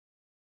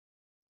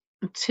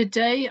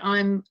Today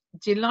I'm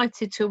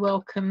delighted to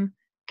welcome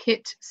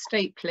Kit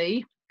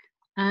Stapely,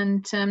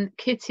 and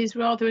Kit is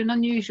rather an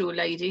unusual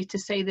lady, to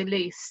say the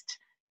least.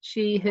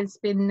 She has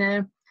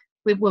been,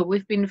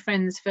 we've been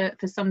friends for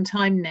some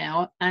time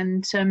now,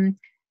 and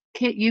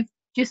Kit, you've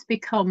just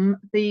become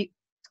the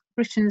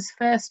Britain's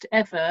first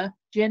ever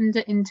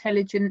gender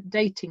intelligent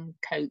dating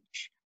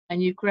coach,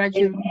 and you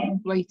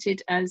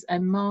graduated as a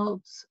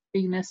Mars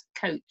Venus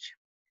coach.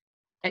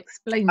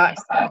 Explain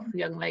yourself,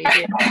 young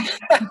lady.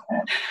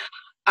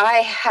 I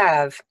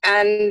have,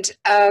 and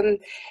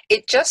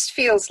it just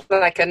feels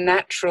like a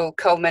natural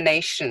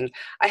culmination.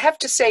 I have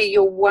to say,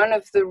 you're one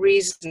of the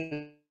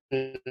reasons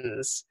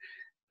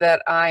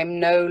that I'm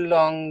no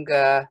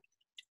longer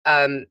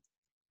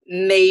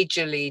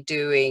majorly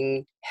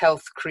doing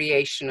health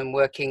creation and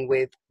working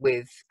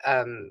with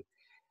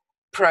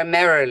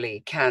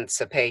primarily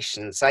cancer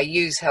patients. I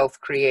use health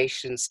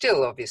creation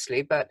still,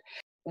 obviously, but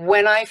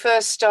when I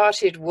first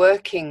started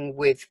working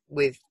with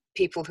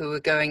people who were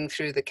going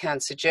through the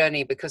cancer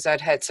journey, because I'd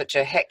had such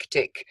a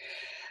hectic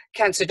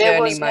cancer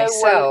journey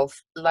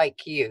myself,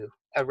 like you,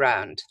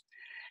 around.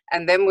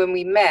 And then when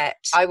we met,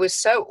 I was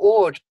so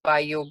awed by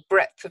your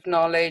breadth of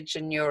knowledge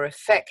and your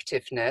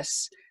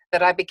effectiveness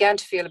that I began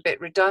to feel a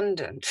bit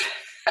redundant.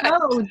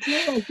 Oh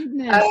dear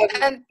goodness.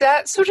 And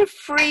that sort of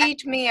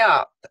freed me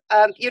up.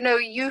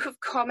 You have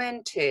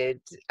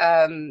commented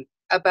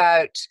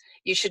about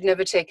you should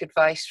never take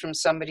advice from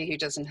somebody who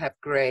doesn't have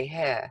grey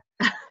hair.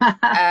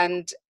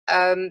 and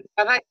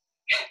I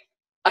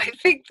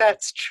think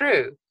that's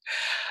true.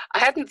 I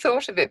hadn't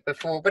thought of it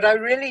before, but I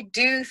really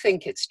do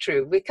think it's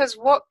true, because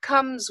what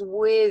comes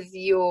with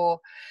your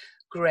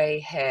grey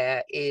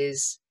hair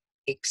is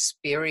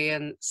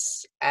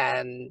experience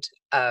and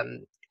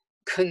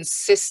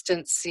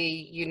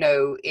consistency. You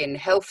know, in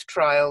health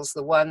trials,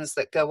 the ones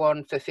that go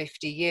on for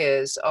 50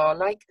 years are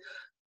like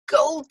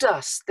gold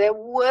dust. They're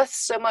worth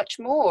so much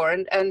more.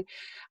 And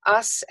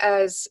us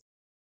as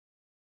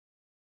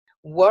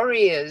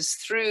warriors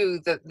through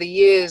the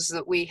years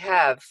that we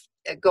have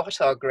got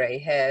our grey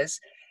hairs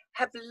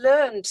have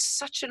learned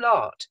such a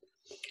lot.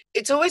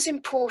 It's always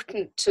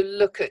important to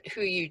look at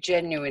who you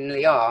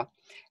genuinely are.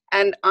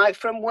 And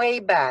from way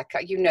back,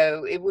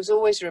 it was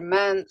always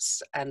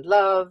romance and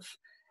love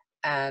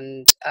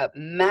and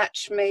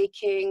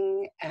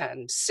matchmaking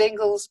and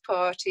singles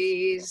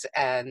parties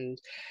and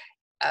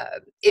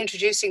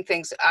introducing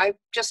things. I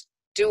just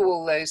do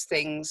all those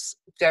things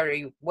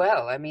very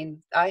well. I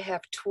mean, I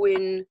have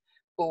twin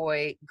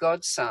boy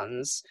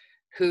godsons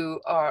who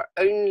are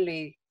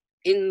only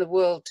in the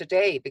world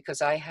today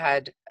because I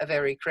had a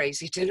very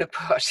crazy dinner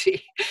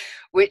party,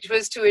 which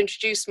was to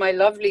introduce my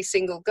lovely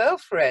single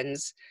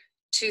girlfriends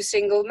to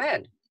single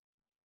men.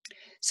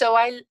 So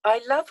I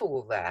love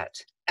all that.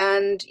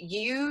 And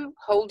you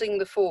holding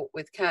the fort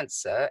with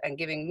cancer and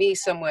giving me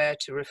somewhere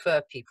to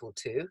refer people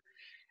to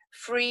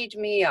freed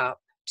me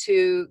up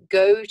to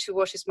go to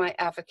what is my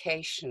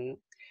avocation.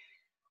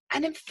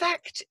 And in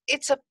fact,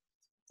 it's a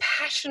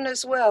passion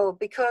as well,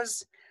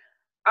 because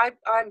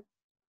I'm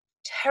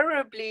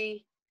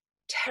terribly,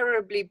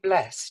 terribly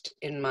blessed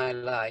in my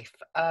life.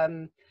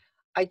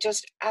 I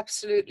just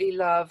absolutely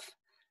love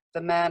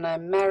the man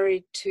I'm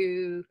married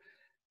to,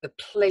 the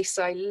place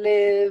I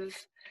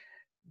live,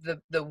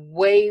 the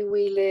way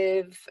we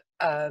live,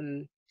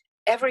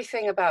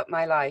 everything about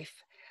my life.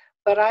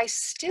 But I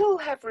still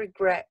have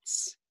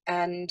regrets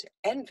and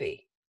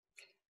envy.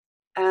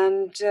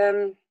 And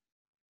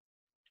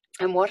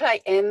what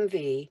I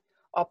envy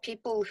are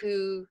people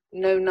who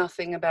know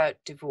nothing about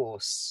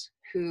divorce,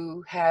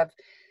 who have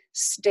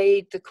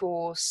stayed the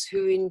course,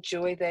 who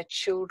enjoy their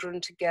children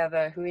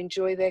together, who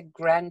enjoy their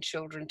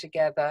grandchildren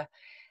together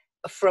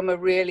from a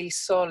really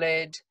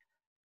solid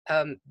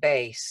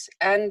base.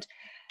 And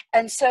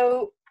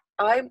so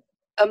I'm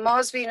a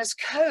Mars Venus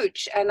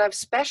coach, and I've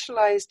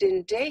specialized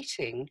in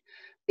dating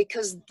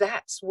because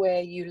that's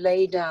where you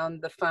lay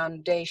down the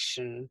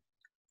foundation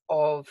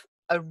of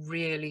a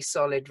really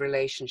solid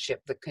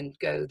relationship that can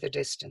go the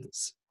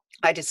distance.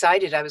 I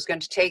decided I was going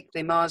to take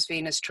the Mars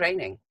Venus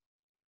training,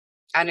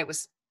 and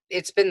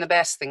it's been the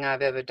best thing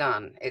I've ever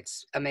done.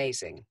 It's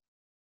amazing.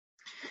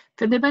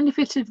 For the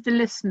benefit of the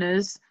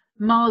listeners,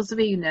 Mars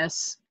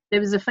Venus,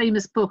 there was a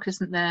famous book,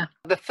 isn't there?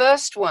 The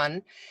first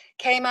one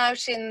came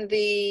out in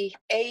the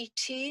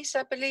 80s,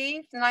 I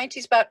believe, the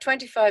 90s, about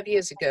 25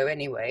 years ago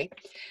anyway.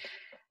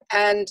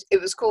 And it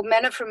was called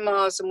Men Are From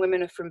Mars and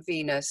Women Are From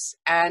Venus.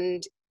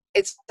 And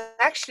it's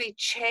actually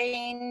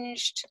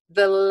changed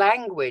the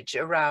language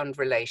around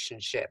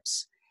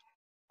relationships.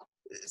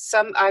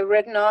 I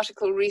read an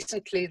article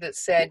recently that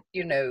said,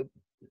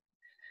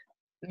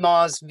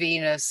 Mars,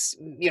 Venus,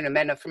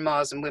 men are from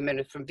Mars and women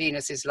are from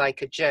Venus is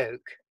like a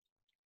joke.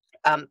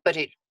 But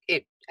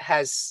it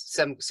has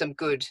some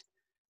good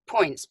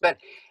points. But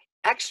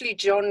actually,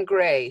 John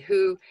Gray,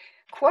 who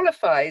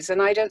qualifies,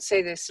 and I don't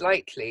say this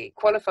lightly,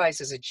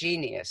 qualifies as a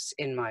genius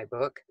in my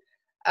book,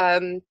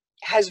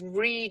 has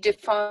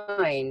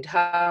redefined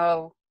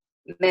how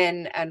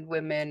men and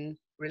women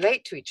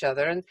relate to each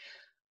other. And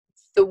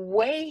the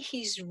way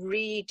he's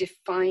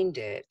redefined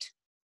it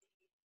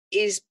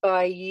is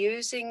by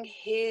using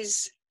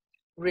his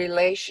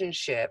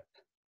relationship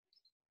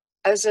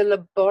as a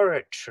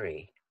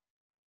laboratory.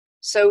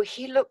 So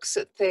he looks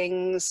at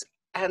things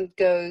and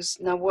goes,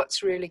 now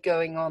what's really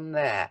going on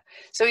there?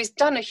 So he's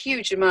done a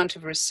huge amount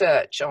of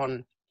research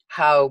on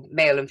how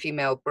male and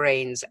female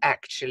brains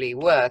actually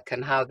work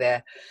and how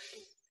they're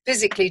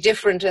physically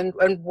different,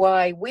 and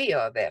why we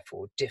are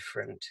therefore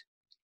different.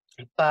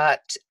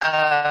 But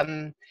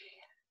the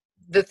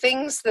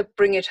things that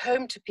bring it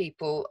home to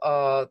people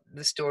are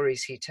the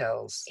stories he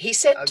tells. He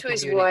said to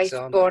his wife,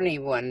 Bonnie,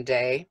 one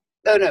day,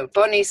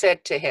 Bonnie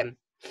said to him,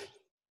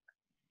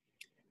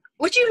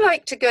 would you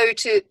like to go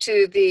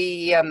to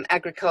the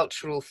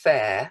agricultural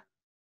fair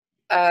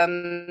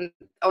on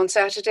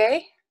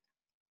Saturday?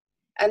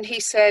 And he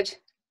said,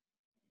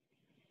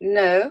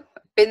 no,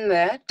 been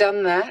there,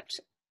 done that.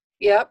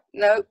 Yep,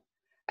 no.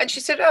 And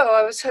she said, oh,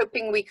 I was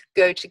hoping we could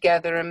go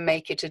together and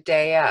make it a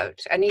day out.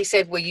 And he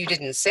said, well, you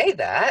didn't say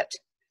that.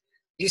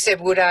 You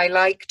said, would I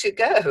like to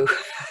go?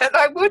 And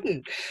I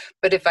wouldn't.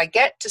 But if I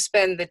get to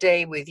spend the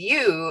day with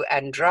you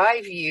and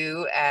drive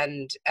you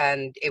and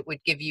it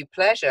would give you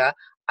pleasure,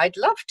 I'd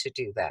love to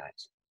do that.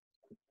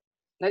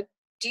 Now,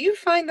 do you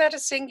find that a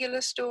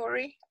singular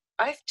story?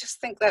 I just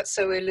think that's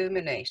so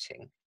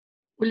illuminating.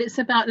 Well, it's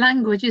about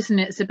language, isn't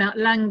it? It's about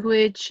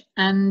language,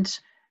 and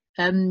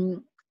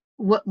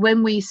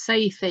when we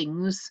say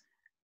things,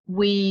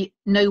 we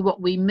know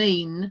what we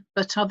mean,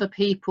 but other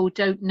people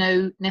don't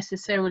know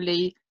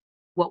necessarily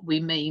what we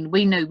mean.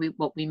 We know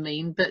what we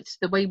mean, but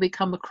the way we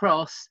come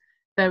across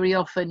very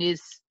often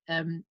is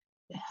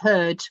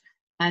heard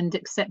and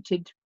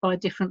accepted by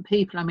different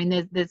people. I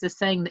mean, there's a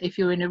saying that if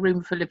you're in a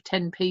room full of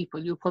 10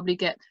 people, you'll probably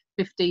get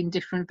 15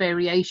 different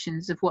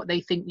variations of what they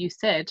think you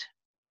said.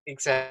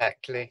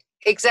 Exactly.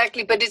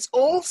 But it's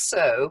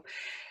also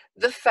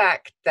the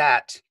fact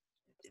that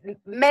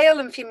male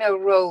and female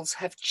roles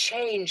have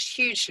changed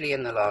hugely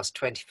in the last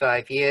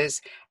 25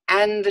 years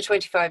and the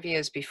 25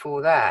 years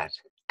before that.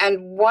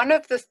 And one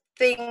of the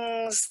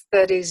things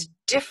that is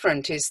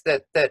different is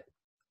that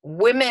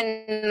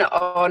women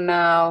are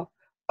now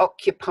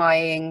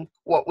occupying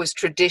what was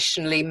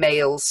traditionally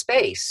male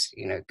space,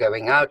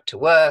 going out to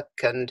work,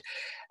 and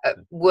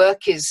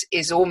work is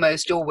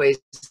almost always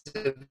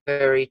a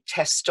very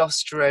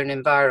testosterone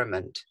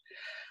environment.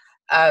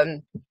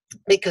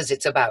 Because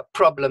it's about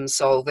problem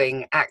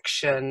solving,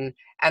 action,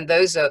 and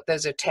those are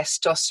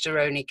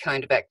testosterone-y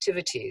kind of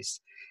activities.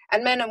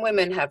 And men and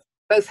women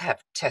both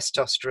have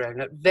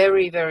testosterone at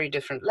very, very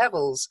different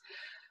levels.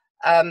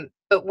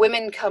 But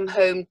women come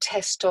home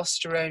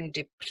testosterone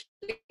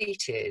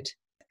depleted,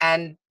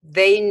 and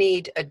they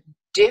need a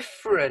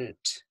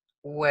different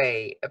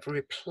way of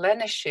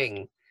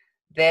replenishing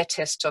their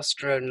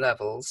testosterone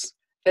levels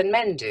than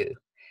men do.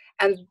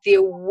 And the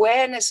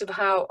awareness of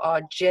how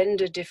our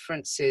gender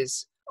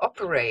differences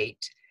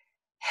operate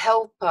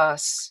help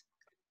us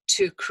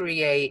to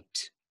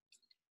create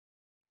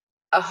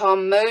a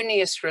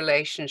harmonious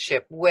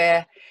relationship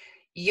where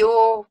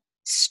your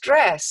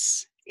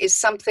stress is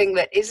something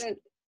that isn't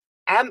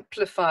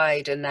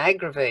amplified and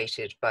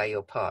aggravated by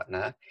your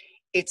partner.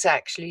 It's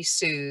actually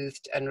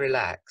soothed and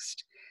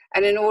relaxed.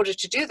 And in order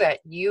to do that,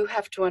 you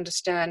have to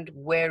understand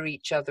where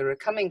each other are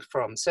coming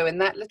from. So in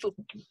that little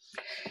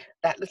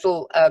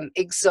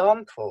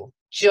example,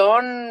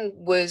 John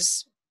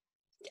was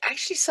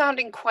actually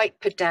sounding quite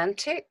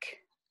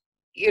pedantic.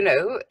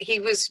 He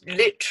was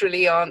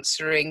literally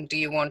answering, do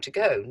you want to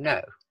go?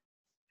 No.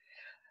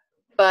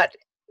 But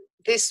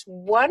this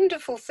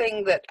wonderful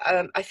thing that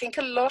I think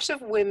a lot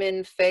of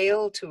women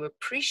fail to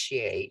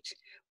appreciate,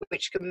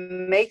 which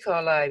can make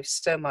our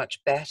lives so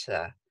much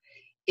better,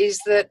 is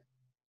that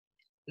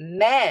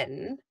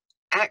men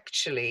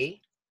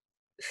actually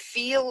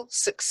feel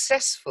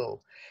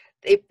successful.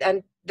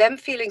 And them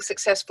feeling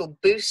successful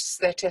boosts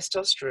their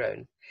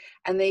testosterone.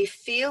 And they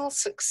feel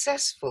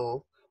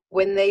successful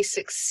when they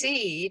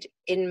succeed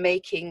in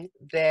making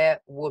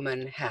their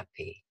woman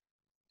happy.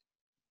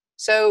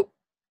 So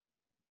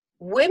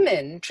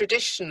women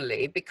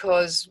traditionally,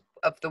 because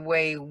of the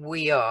way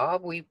we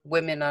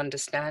women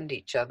understand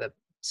each other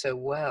so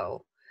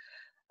well,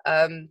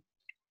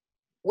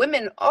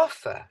 women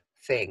offer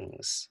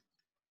things.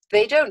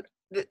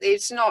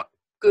 It's not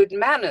good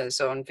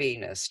manners on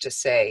Venus to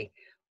say,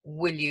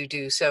 will you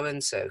do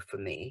so-and-so for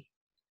me?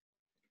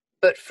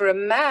 But for a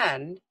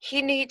man,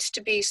 he needs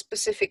to be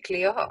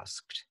specifically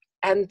asked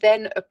and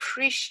then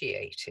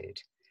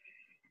appreciated.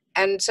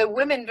 And so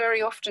women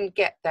very often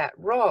get that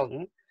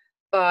wrong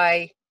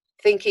by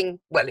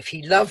thinking, well, if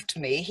he loved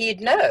me, he'd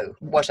know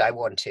what I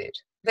wanted.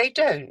 They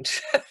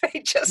don't. They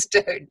just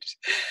don't.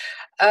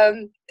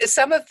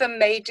 Some of them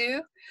may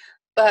do,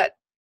 but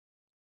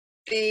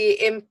the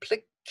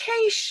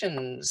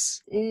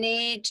implications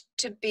need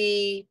to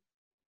be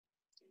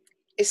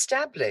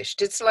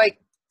established. It's like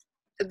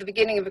at the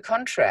beginning of a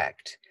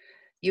contract,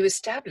 you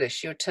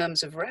establish your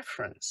terms of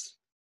reference.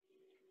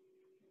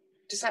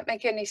 Does that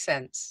make any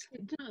sense?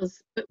 It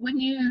does, but when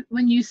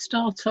you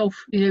start off,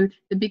 the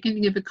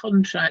beginning of a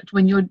contract,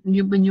 when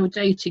you're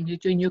dating, you're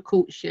doing your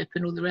courtship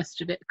and all the rest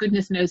of it.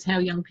 Goodness knows how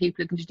young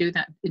people are going to do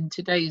that in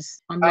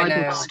today's. I'm I liable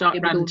to know. start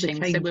ranting,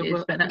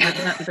 so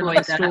that's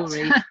another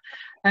story.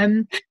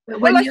 But Well,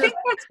 when I you think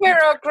that's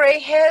where our grey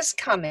hairs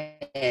come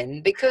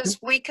in, because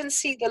we can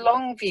see the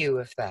long view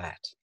of that.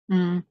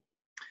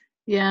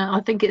 Yeah,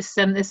 I think it's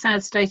the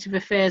sad state of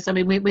affairs. I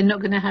mean, we're not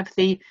going to have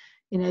the,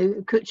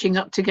 cooching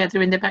up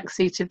together in the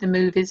backseat of the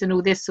movies and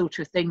all this sort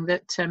of thing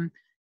that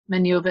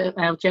many of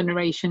our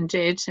generation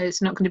did. So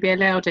it's not going to be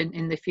allowed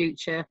in the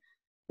future.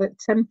 But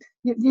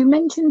you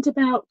mentioned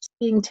about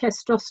being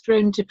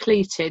testosterone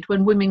depleted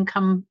when women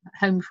come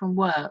home from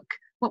work.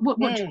 What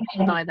do you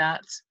mean by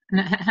that?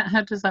 And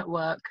how does that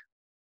work?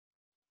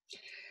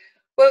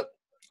 Well,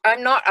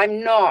 I'm not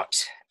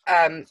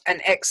an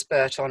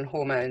expert on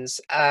hormones,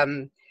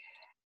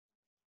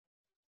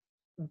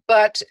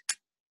 but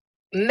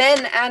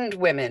men and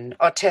women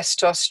are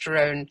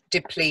testosterone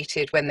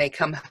depleted when they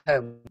come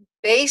home.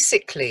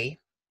 Basically,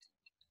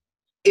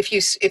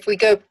 if we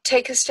go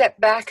take a step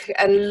back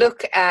and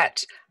look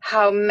at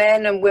how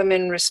men and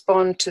women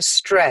respond to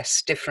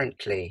stress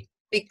differently,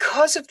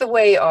 because of the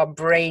way our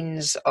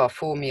brains are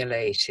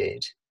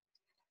formulated,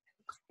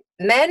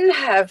 men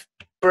have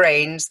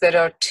brains that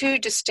are two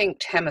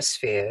distinct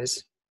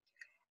hemispheres,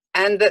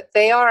 and that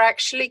they are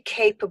actually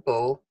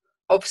capable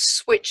of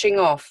switching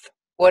off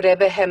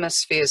whatever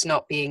hemisphere is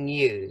not being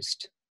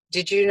used.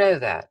 Did you know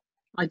that?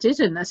 I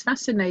didn't. That's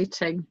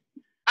fascinating.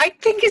 I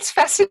think it's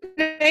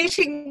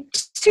fascinating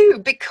too,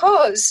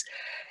 because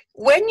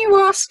when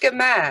you ask a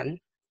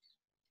man,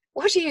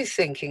 what are you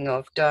thinking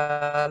of,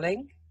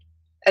 darling?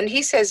 And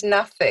he says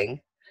nothing.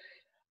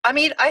 I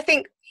mean, I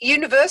think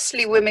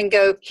universally women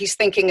go, he's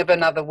thinking of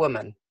another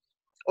woman,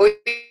 or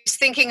he's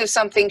thinking of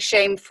something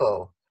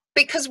shameful,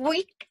 because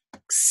we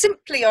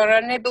simply are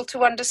unable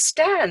to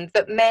understand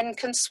that men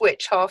can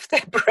switch half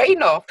their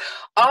brain off.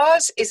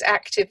 Ours is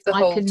active the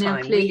whole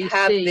time. We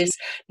have this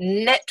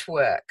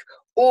network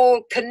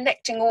all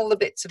connecting all the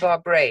bits of our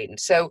brain.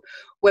 So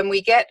when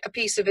we get a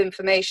piece of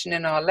information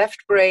in our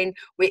left brain,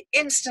 we're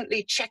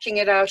instantly checking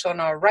it out on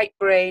our right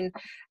brain,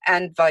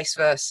 and vice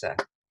versa.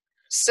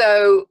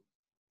 So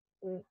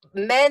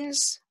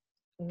men's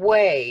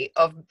way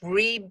of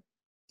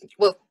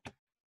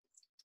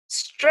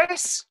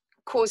stress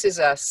causes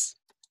us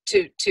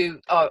to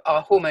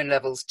our hormone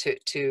levels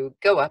to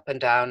go up and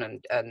down,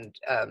 and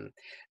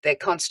they're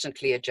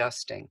constantly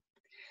adjusting.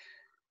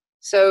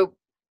 So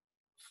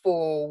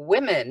for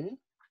women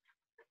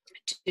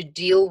to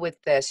deal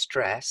with their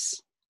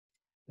stress,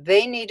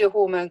 they need a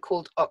hormone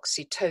called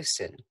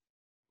oxytocin.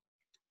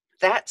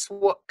 That's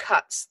what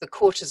cuts the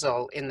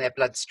cortisol in their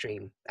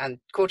bloodstream. And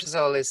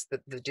cortisol is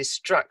the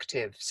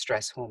destructive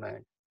stress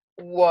hormone.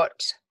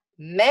 What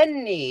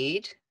men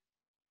need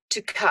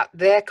to cut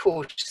their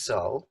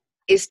cortisol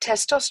is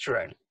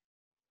testosterone.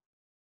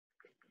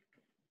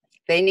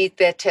 They need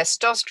their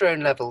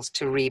testosterone levels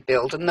to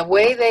rebuild. And the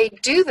way they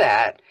do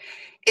that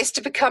is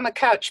to become a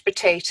couch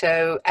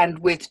potato and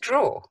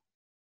withdraw.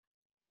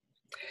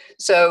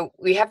 So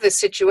we have this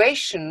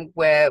situation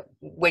where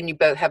when you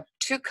both have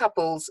two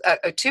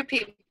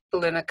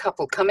people in a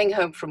couple coming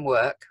home from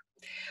work,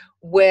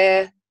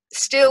 where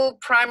still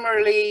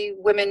primarily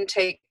women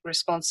take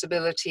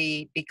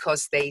responsibility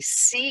because they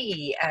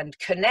see and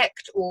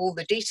connect all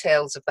the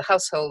details of the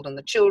household and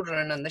the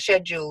children and the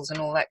schedules and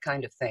all that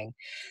kind of thing.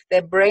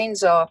 Their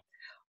brains are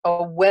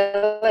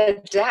well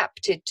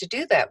adapted to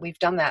do that. We've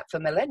done that for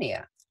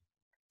millennia.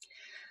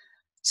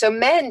 So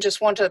men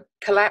just want to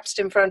collapse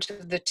in front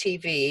of the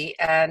TV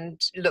and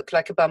look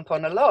like a bump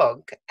on a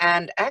log.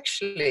 And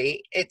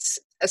actually, it's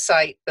a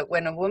sight that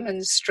when a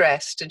woman's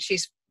stressed and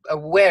she's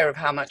aware of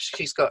how much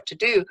she's got to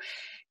do,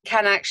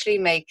 can actually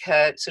make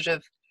her sort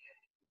of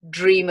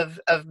dream of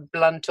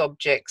blunt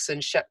objects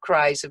and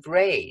cries of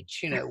rage.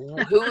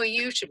 Who are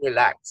you to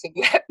relax and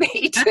let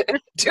me to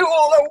do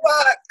all the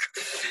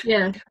work?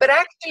 Yeah. But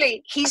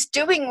actually, he's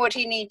doing what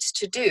he needs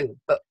to do.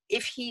 But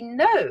if he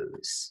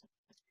knows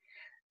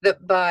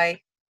that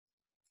by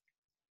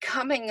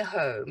coming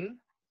home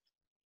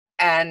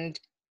and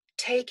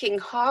taking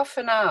half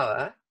an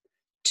hour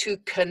to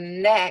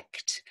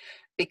connect,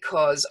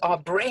 because our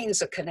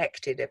brains are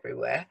connected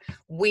everywhere,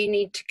 we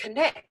need to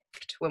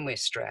connect when we're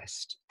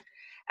stressed.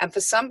 And for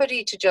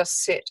somebody to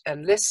just sit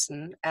and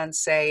listen and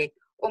say,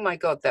 oh my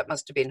God, that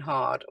must have been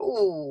hard.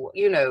 Oh,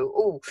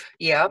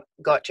 yeah,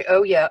 gotcha.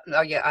 Oh yeah,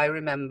 I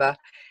remember.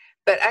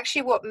 But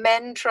actually what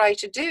men try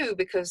to do,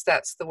 because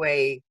that's the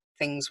way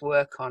things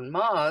work on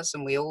Mars,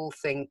 and we all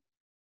think,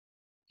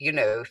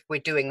 if we're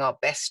doing our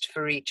best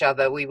for each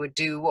other, we would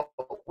do what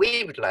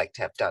we would like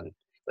to have done.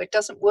 But it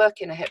doesn't work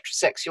in a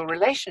heterosexual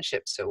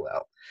relationship so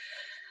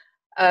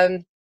well.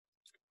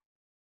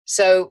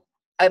 So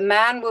a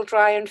man will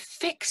try and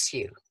fix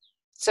you.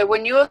 So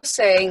when you're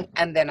saying,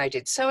 and then I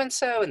did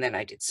so-and-so, and then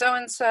I did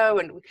so-and-so,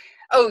 and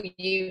oh,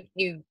 you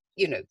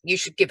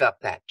should give up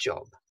that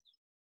job.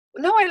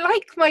 No, I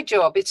like my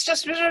job. It's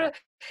just a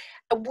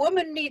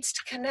woman needs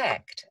to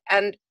connect.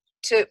 And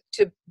to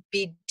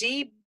be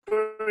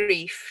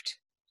debriefed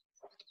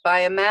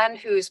by a man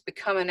who has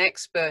become an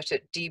expert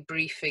at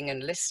debriefing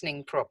and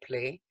listening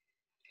properly,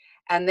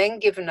 and then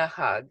given a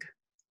hug,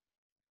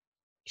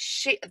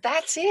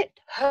 that's it.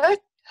 Her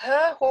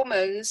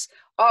hormones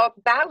are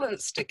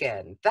balanced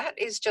again. That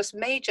is just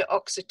major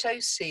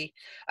oxytocin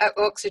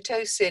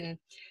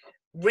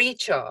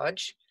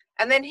recharge,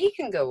 and then he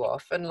can go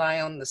off and lie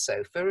on the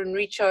sofa and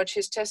recharge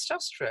his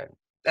testosterone.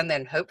 And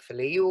then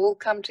hopefully you all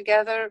come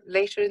together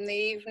later in the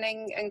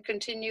evening and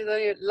continue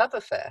the love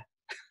affair.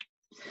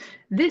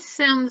 This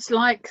sounds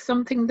like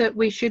something that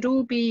we should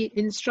all be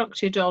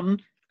instructed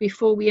on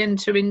before we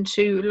enter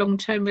into a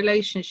long-term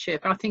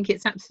relationship. I think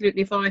it's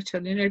absolutely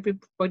vital, and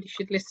everybody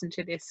should listen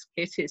to this,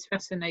 Kit. It's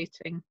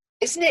fascinating.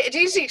 Isn't it? It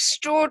is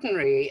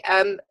extraordinary.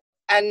 And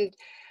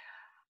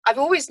I've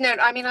always known,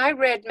 I mean, I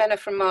read Men Are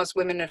From Mars,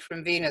 Women Are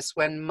From Venus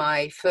when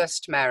my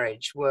first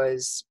marriage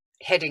was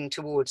heading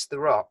towards the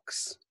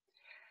rocks.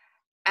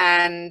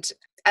 And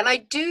I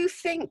do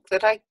think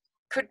that I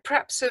could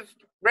perhaps have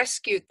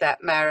rescued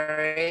that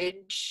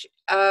marriage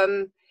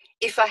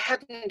if I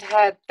hadn't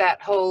had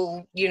that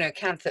whole,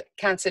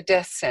 cancer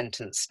death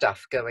sentence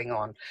stuff going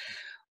on,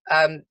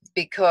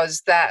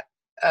 because that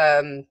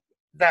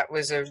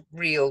was a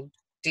real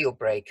deal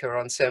breaker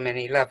on so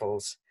many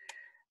levels.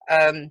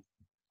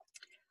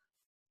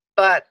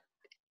 But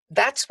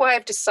that's why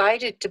I've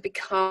decided to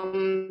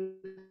become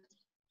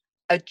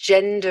a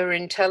gender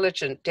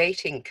intelligent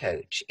dating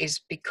coach, is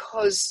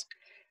because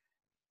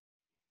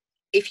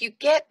if you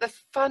get the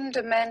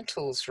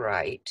fundamentals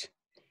right,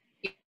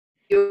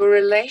 your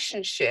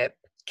relationship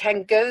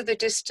can go the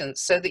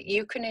distance so that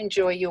you can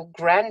enjoy your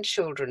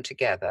grandchildren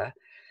together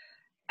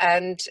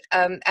and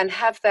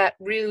have that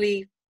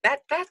really,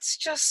 that's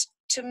just,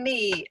 to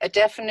me, a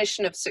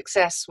definition of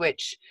success,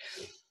 which,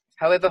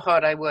 however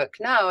hard I work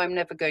now, I'm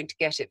never going to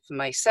get it for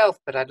myself,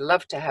 but I'd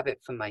love to have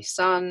it for my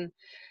son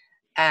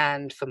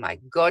and for my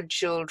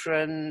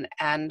godchildren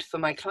and for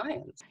my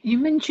clients. You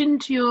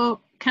mentioned your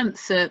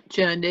cancer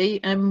journey,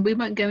 and we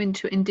won't go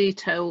into it in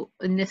detail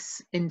in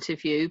this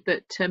interview,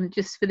 but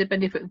just for the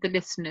benefit of the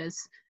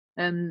listeners,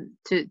 to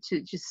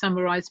just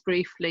summarise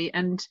briefly.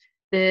 And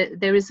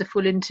there is a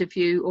full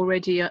interview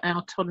already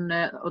out on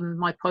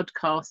my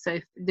podcast, so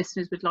if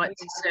listeners would like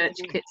to search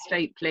Kit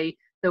Stapely,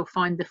 they'll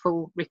find the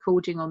full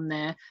recording on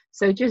there.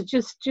 So just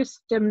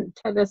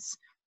tell us.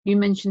 You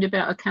mentioned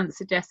about a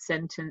cancer death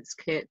sentence,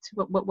 Kit.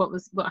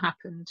 What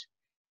happened?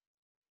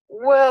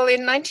 Well,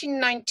 in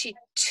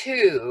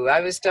 1992, I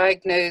was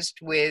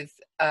diagnosed with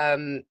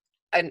an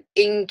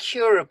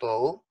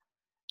incurable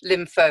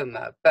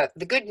lymphoma, but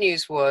the good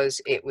news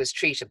was it was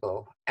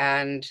treatable,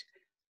 and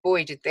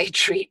boy, did they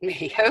treat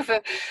me.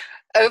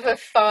 Over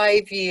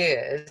 5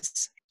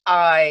 years,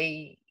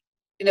 a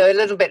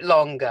little bit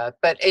longer,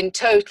 but in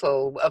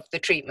total of the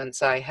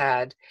treatments I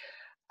had,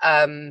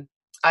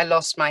 I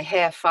lost my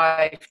hair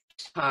 5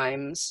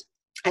 times.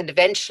 And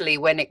eventually,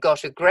 when it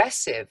got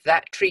aggressive,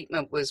 that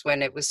treatment was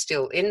when it was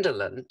still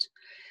indolent,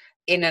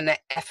 in an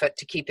effort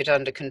to keep it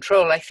under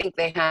control. I think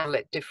they handle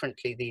it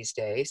differently these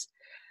days.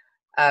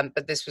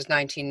 But this was the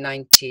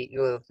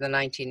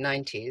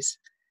 1990s.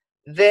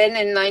 Then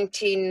in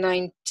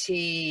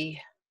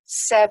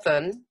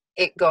 1997,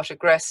 it got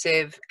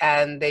aggressive,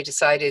 and they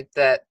decided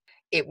that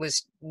it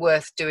was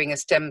worth doing a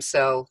stem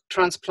cell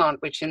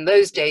transplant, which in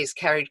those days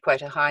carried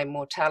quite a high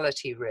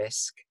mortality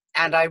risk.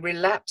 And I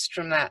relapsed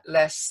from that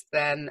less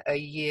than a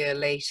year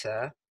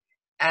later.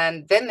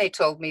 And then they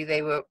told me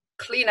they were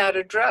clean out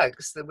of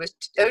drugs. There was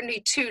only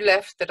 2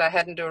 left that I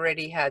hadn't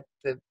already had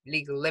the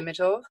legal limit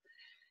of.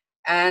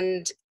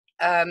 And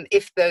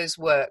if those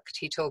worked,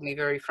 he told me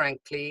very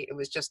frankly, it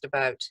was just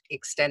about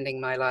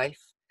extending my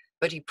life,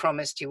 but he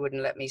promised he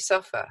wouldn't let me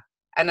suffer.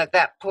 And at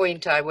that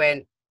point I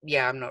went,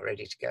 yeah, I'm not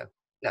ready to go.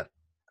 No,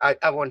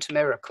 I want a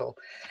miracle.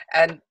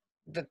 And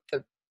the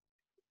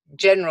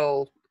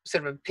general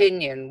sort of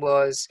opinion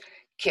was,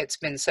 Kit's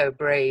been so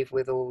brave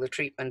with all the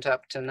treatment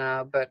up to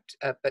now, but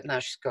now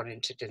she's gone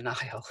into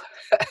denial.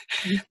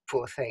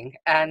 Poor thing.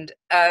 And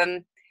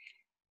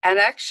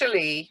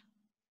actually,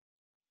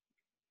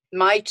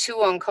 my 2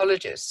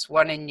 oncologists,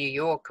 one in New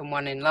York and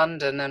one in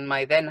London, and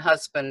my then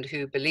husband,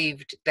 who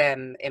believed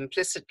them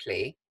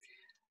implicitly,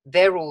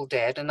 they're all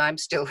dead, and I'm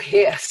still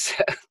here. So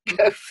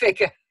go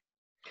figure.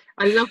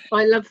 I love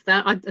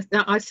that.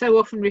 I so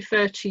often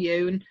refer to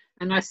you,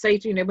 and I say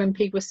to, when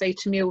people say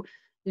to me,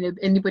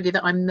 anybody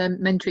that I'm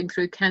mentoring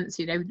through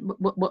cancer,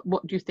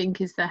 what do you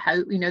think is the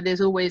hope? There's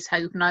always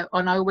hope, and I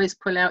always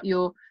pull out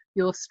your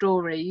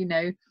story,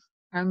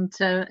 and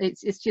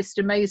it's just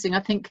amazing. I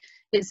think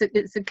it's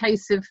a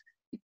case of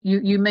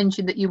you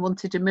mentioned that you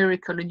wanted a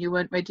miracle and you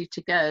weren't ready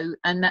to go,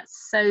 and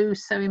that's so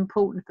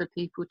important for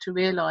people to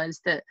realise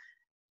that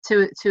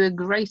to a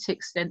great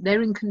extent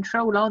they're in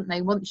control, aren't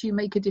they? Once you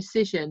make a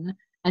decision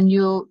and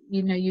you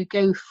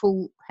go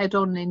full head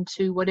on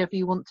into whatever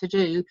you want to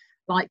do,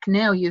 like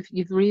now you've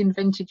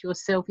reinvented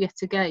yourself yet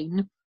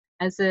again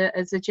as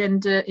a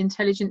gender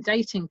intelligent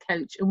dating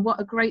coach, and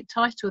what a great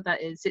title that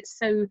is. It's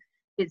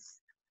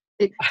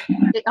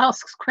it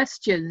asks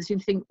questions. You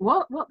think,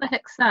 what the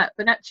heck's that?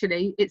 But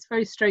actually, it's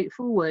very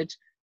straightforward.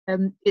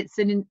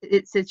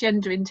 It's a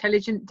gender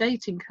intelligent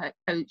dating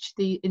coach.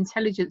 The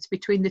intelligence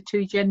between the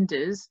two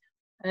genders,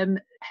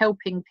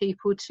 helping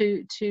people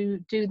to do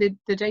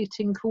the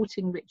dating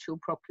courting ritual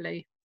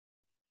properly.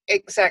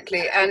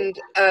 Exactly. And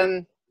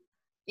I'm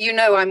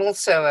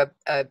also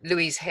a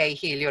Louise Hay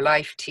Heal Your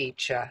Life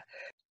teacher.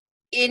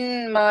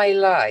 In my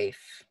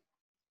life,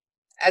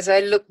 as I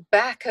look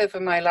back over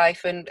my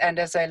life and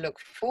as I look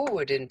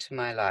forward into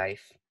my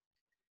life,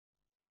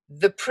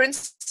 the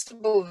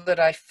principle that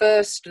I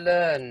first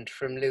learned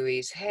from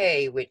Louise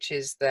Hay, which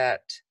is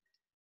that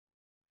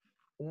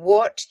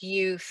what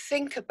you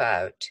think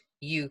about,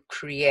 you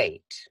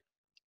create.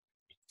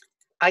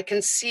 I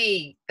can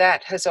see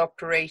that has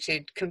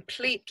operated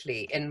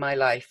completely in my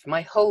life,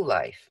 my whole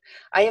life.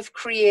 I have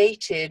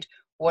created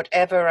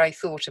whatever I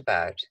thought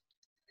about.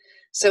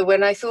 So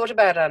when I thought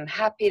about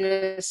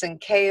unhappiness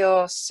and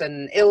chaos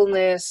and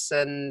illness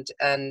and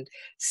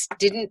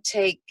didn't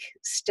take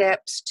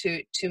steps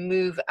to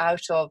move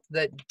out of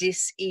the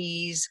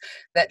dis-ease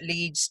that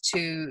leads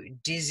to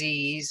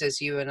disease,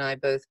 as you and I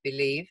both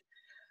believe,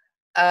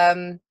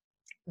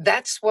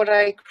 that's what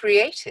I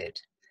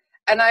created.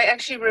 And I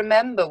actually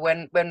remember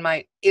when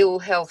my ill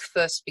health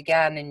first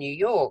began in New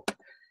York,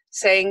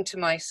 saying to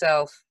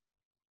myself,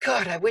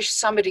 God, I wish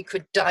somebody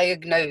could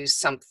diagnose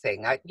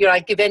something.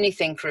 I'd give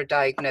anything for a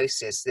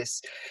diagnosis,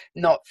 this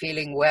not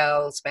feeling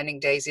well, spending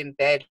days in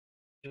bed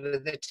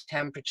with the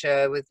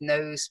temperature, with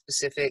no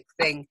specific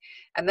thing.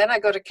 And then I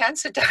got a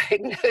cancer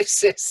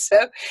diagnosis.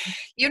 So,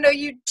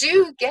 you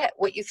do get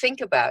what you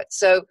think about.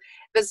 So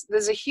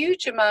there's a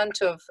huge amount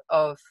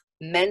of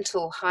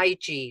mental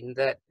hygiene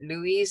that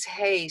Louise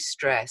Hay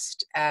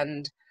stressed.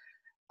 And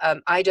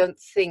I don't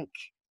think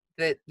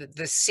that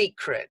the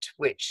secret,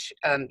 which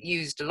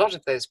used a lot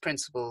of those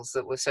principles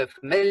that were so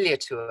familiar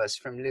to us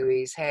from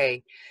Louise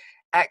Hay,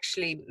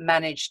 actually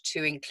managed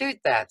to include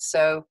that.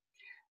 So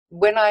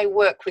when I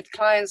work with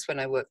clients, when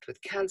I worked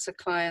with cancer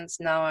clients,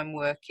 now I'm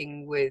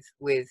working with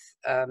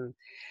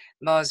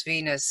Mars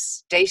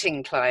Venus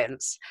dating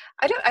clients.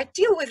 I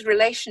deal with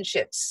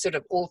relationships sort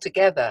of all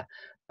together,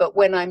 but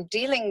when I'm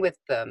dealing with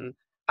them,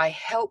 I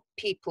help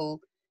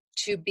people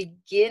to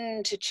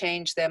begin to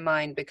change their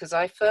mind, because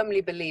I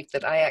firmly believe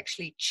that I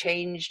actually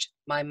changed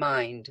my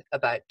mind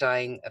about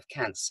dying of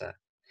cancer.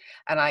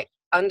 And I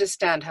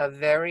understand how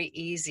very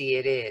easy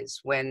it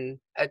is when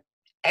an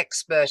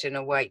expert in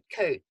a white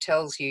coat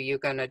tells you you're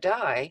going to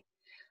die.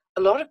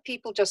 A lot of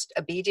people just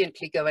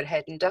obediently go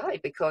ahead and die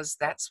because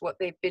that's what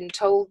they've been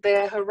told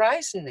their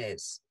horizon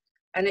is.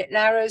 And it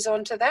narrows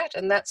onto that,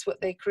 and that's what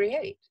they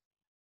create.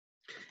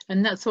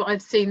 And that's what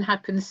I've seen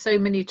happen so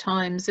many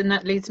times. And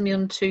that leads me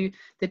on to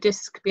the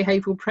DISC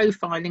behavioural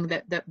profiling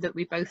that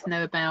we both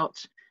know about.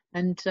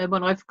 And I've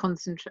not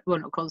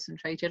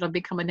concentrated, I've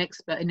become an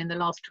expert in the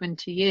last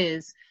 20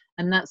 years.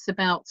 And that's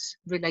about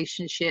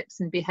relationships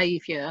and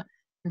behaviour,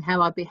 and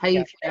how our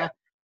behaviour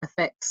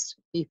affects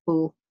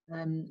people's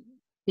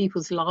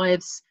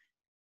lives,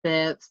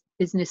 their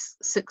business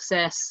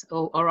success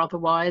or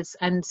otherwise,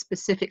 and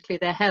specifically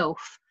their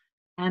health.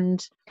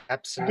 And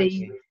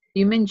absolutely.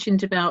 You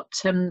mentioned about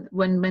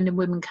when men and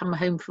women come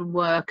home from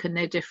work and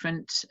their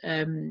different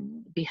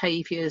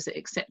behaviours,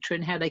 etc.,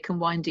 and how they can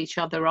wind each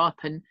other up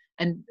and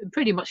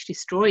pretty much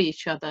destroy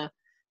each other.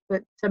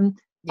 But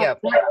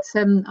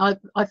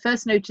I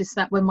first noticed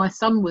that when my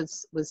son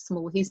was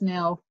small. He's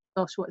now,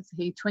 gosh, what is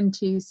he,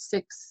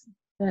 26?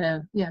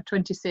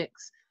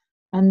 26.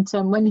 And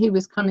when he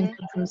was coming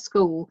home from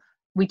school,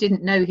 we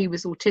didn't know he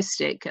was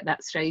autistic at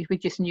that stage. We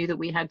just knew that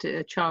we had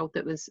a child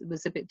that was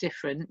a bit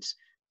different.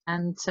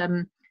 And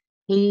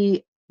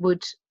he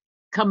would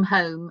come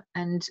home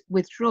and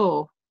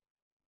withdraw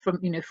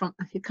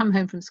he'd come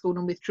home from school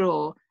and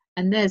withdraw.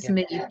 And there's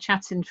me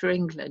chatting for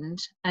England,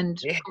 and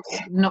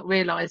not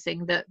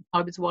realising that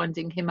I was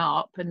winding him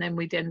up, and then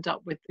we'd end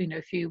up with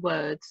a few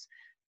words.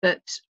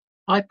 But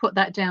I put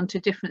that down to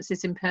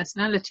differences in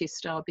personality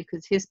style,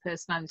 because his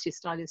personality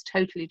style is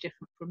totally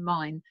different from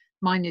mine.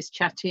 Mine is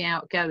chatty,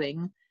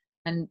 outgoing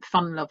and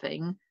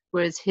fun-loving,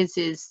 whereas his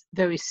is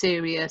very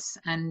serious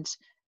and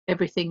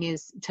everything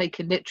is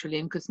taken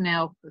literally. Because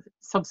now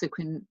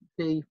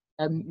subsequently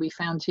we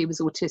found he was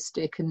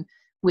autistic and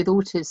with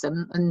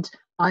autism, and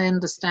I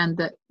understand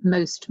that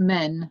most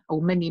men,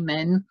 or many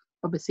men,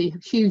 obviously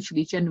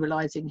hugely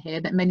generalizing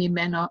here, that many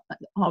men are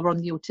on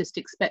the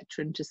autistic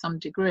spectrum to some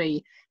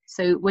degree.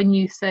 So when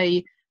you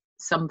say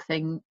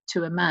something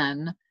to a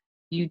man,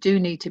 you do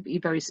need to be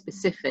very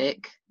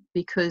specific,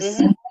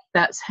 because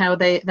that's how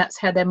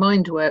their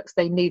mind works.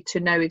 They need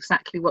to know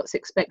exactly what's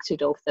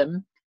expected of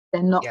them.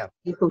 They're not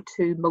able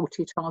to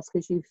multitask,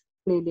 as you've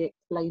clearly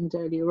explained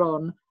earlier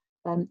on.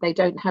 They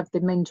don't have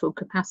the mental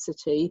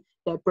capacity.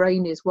 Their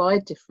brain is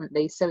wired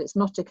differently, so it's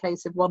not a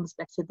case of one's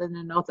better than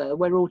another.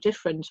 We're all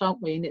different, aren't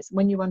we? And it's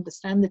when you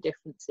understand the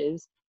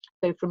differences.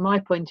 So from my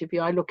point of view,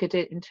 I look at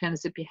it in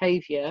terms of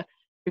behaviour.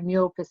 From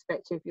your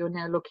perspective, you're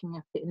now looking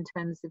at it in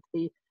terms of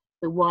the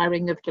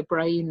wiring of the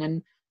brain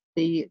and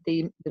the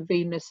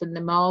Venus and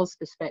the Mars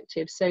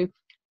perspective. So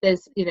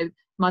there's, you know,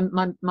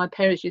 my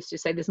parents used to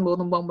say there's more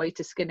than one way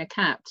to skin a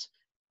cat,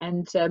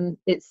 and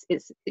it's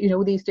you know,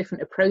 all these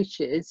different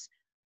approaches.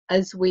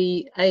 As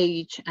we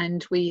age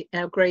and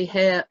our grey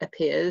hair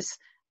appears,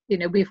 you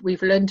know,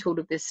 we've learned all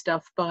of this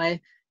stuff by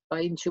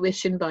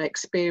intuition, by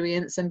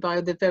experience, and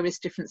by the various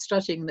different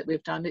studying that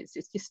we've done. It's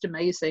just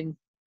amazing.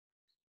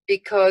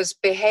 Because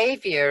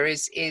behavior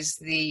is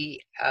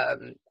the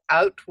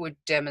outward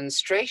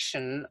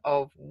demonstration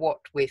of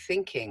what we're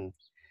thinking.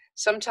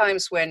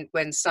 Sometimes when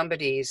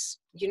somebody's,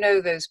 you know,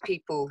 those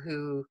people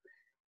who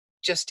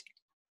just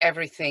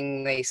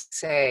everything they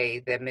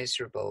say, they're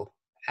miserable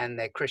and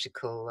they're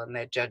critical and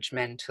they're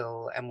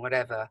judgmental and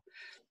whatever.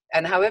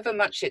 And however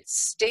much it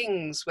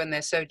stings when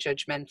they're so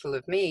judgmental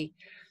of me,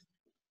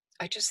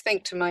 I just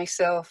think to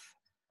myself,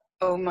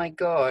 oh my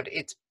God,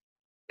 it's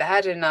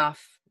bad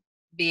enough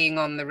being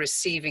on the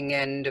receiving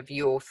end of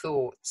your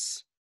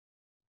thoughts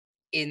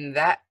in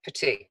that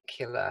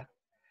particular,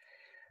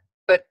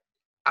 but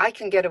I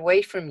can get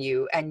away from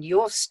you and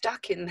you're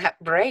stuck in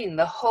that brain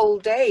the whole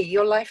day.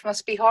 Your life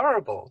must be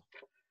horrible.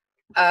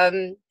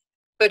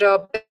 But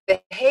our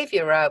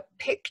behavior, our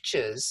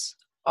pictures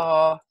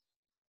are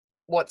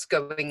what's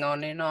going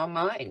on in our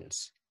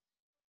minds.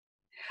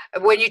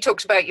 When you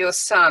talked about your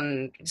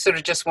son sort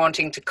of just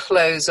wanting to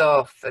close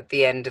off at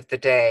the end of the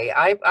day,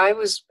 I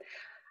was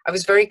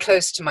very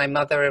close to my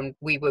mother, and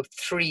we were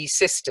three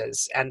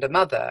sisters and a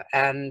mother,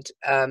 and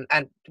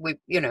we,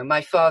 you know,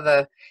 my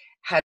father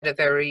had a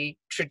very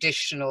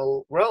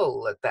traditional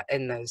role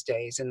in those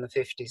days, in the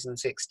 50s and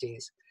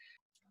 60s.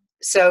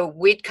 So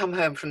we'd come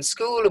home from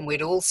school and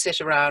we'd all sit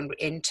around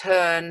in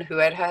turn. Who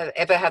had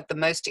ever had the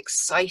most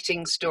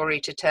exciting story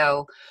to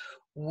tell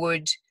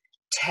would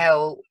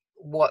tell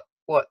what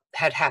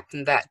had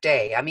happened that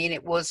day. I mean,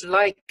 it was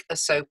like a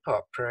soap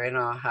opera in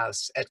our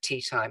house at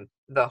tea time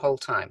the whole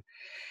time.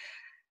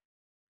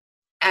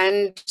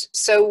 And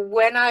so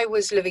when I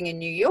was living in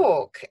New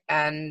York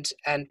and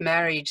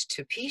married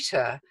to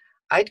Peter,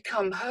 I'd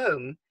come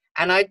home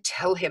and I'd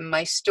tell him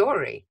my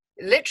story.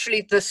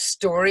 Literally the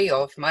story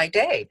of my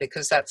day,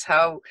 because that's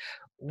how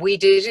we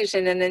did it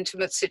in an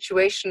intimate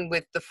situation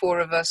with the four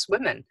of us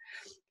women.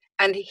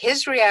 And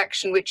his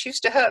reaction, which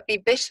used to hurt me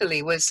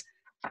bitterly, was,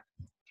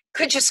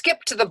 could you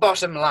skip to the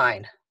bottom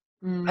line?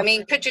 I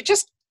mean, could you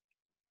just,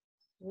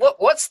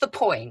 what's the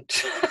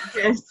point?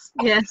 Yes,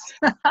 yes.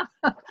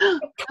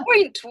 The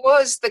point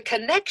was the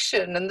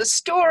connection and the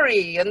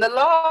story and the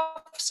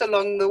laughs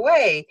along the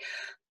way.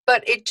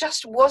 But it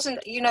just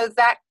wasn't, you know,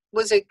 that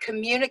was a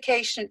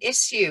communication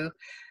issue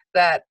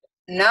that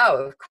now,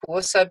 of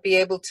course, I'd be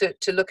able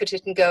to look at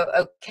it and go,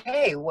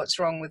 okay, what's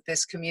wrong with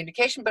this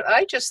communication? But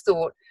I just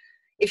thought,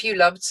 if you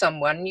loved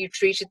someone, you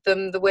treated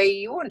them the way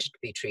you wanted to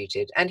be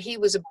treated. And he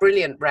was a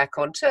brilliant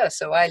raconteur,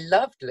 so I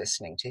loved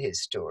listening to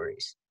his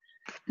stories.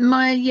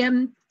 My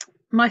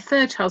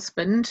third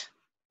husband,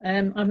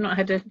 I've not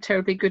had a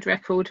terribly good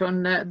record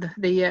on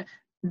the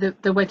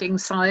wedding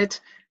side.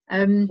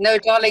 No,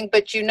 darling,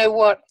 but you know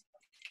what?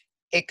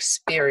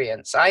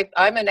 Experience.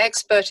 I'm an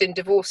expert in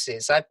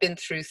divorces. I've been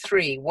through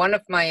 3, one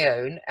of my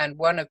own and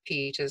one of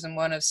Peter's and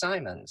one of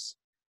Simon's.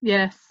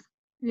 Yes,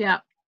 yeah,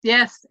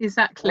 yes,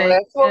 exactly. Well,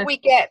 that's what we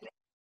get.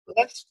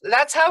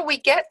 That's how we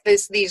get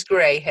these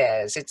grey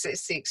hairs. It's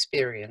the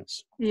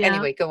experience. Yeah.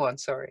 Anyway, go on.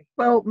 Sorry.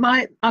 Well,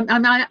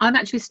 I'm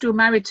actually still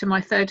married to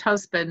my third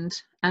husband,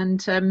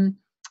 and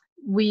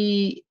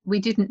we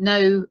didn't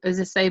know, as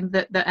I say,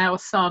 that our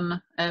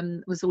son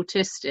was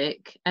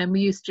autistic, and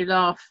we used to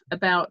laugh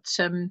about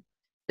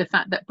the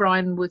fact that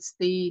Brian was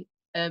the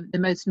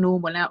most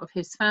normal out of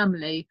his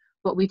family,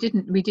 but we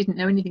didn't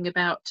know anything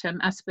about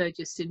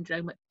Asperger's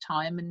syndrome at the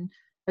time. And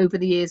over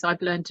the years,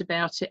 I've learned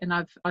about it, and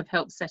I've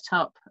helped set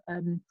up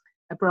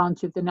a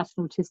branch of the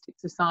National Autistic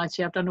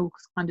Society. I've done all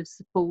kind of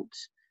support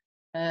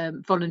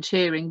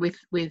volunteering with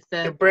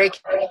You're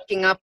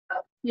breaking up.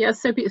 Yeah,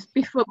 so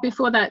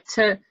before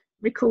that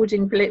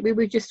recording blip, we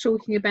were just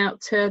talking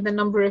about the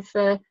number of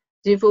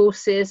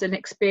divorces and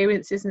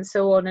experiences and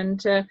so on,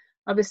 and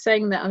I was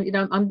saying that, you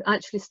know, I'm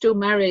actually still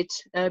married.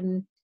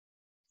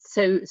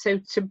 So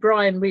to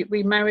Brian,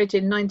 we married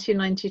in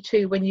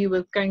 1992 when you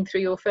were going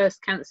through your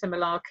first cancer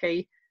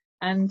malarkey,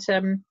 and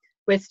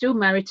we're still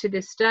married to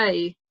this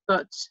day.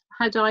 But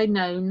had I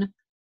known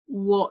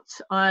what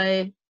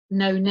I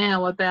know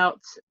now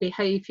about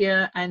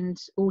behaviour and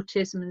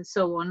autism and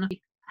so on,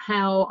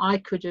 how I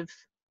could have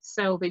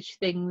salvaged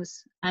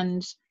things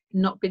and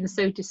not been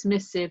so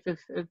dismissive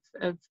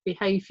of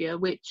behaviour,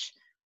 which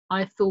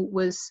I thought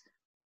was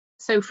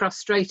so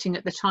frustrating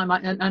at the time,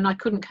 and I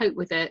couldn't cope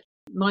with it.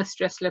 My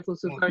stress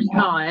levels were very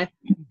high,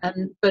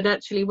 but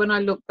actually when I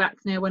look back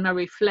now, when I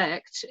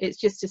reflect, it's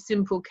just a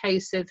simple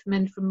case of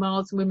men from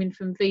Mars and women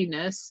from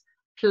Venus,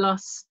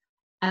 plus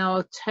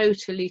our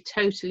totally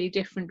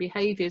different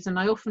behaviours. And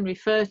I often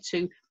refer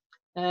to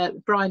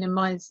Brian and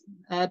my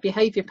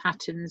behaviour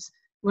patterns.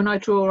 When I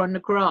draw on the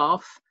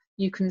graph,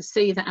 you can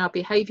see that our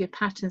behaviour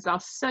patterns are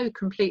so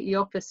completely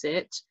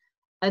opposite,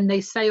 and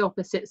they say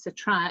opposites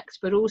attract,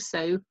 but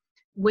also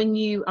when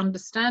you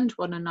understand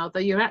one another,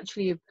 you're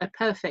actually a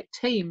perfect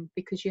team,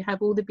 because you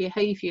have all the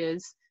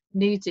behaviours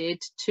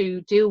needed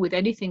to deal with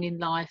anything in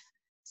life.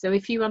 So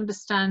if you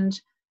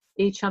understand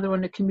each other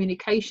on a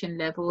communication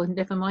level, and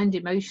never mind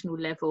emotional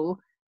level,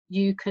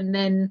 you can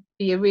then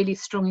be a really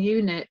strong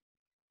unit.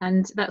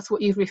 And that's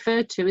what you've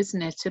referred to,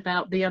 isn't it,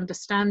 about the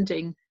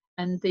understanding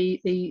and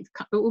the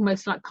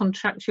almost like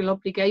contractual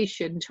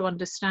obligation to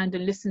understand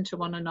and listen to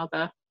one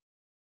another.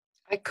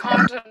 I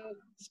can't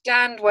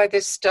understand why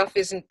this stuff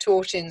isn't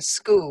taught in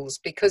schools,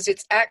 because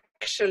it's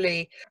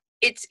actually,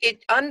 it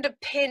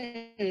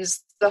underpins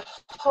the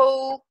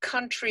whole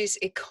country's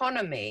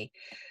economy.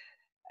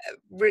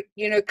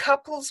 You know,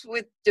 couples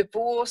with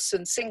divorce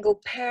and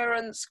single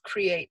parents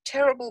create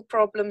terrible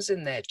problems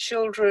in their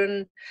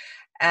children,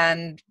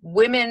 and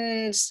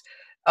women's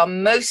are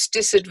most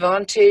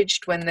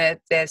disadvantaged when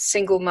they're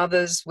single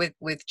mothers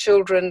with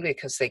children,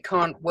 because they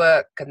can't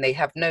work and they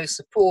have no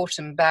support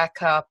and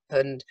backup,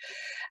 and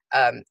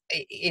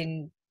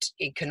in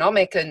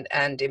economic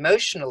and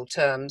emotional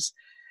terms.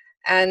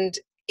 And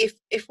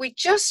if we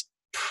just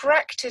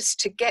practice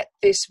to get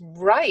this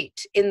right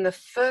in the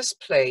first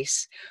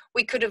place,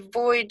 we could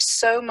avoid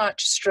so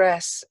much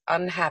stress,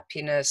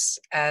 unhappiness,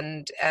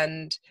 and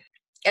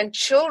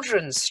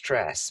children's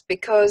stress,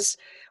 because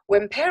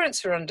when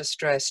parents are under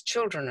stress,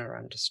 children are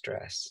under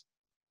stress.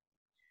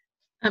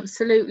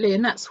 Absolutely,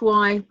 and that's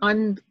why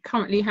I'm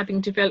currently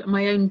having developed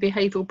my own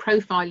behavioural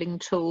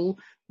profiling tool,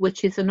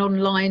 which is an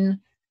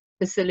online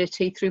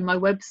facility through my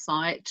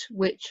website,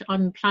 which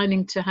I'm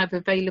planning to have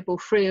available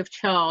free of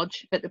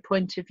charge at the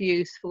point of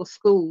use for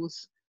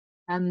schools.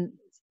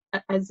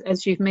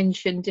 As you've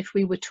mentioned, if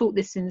we were taught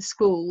this in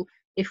school,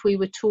 if we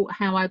were taught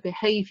how our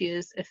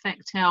behaviours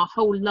affect our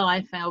whole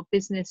life, our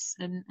business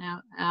and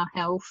our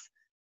health,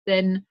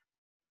 then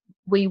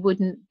we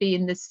wouldn't be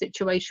in the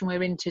situation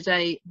we're in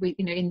today,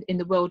 in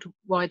the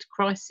worldwide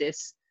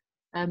crisis.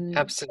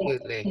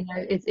 Absolutely. You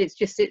know, it's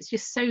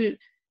just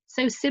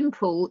so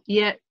simple,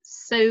 yet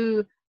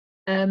so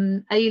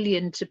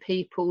alien to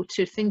people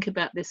to think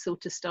about this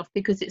sort of stuff,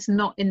 because it's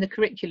not in the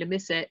curriculum,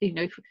 is it? You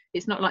know,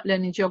 it's not like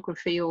learning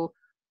geography or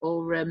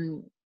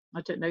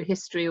I don't know,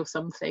 history or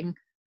something.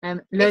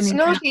 It's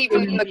not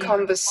even in the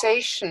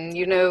conversation,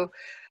 you know.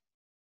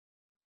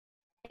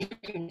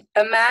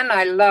 A man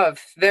I love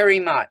very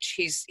much,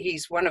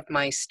 he's one of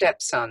my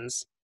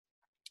stepsons,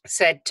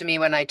 said to me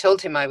when I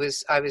told him I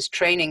was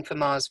training for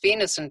Mars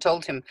Venus, and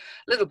told him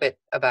a little bit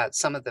about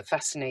some of the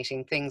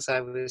fascinating things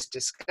I was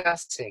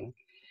discussing.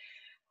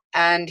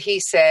 And he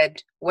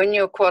said, when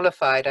you're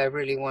qualified, I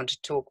really want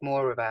to talk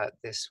more about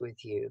this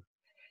with you.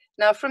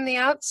 Now, from the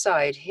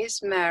outside,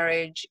 his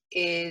marriage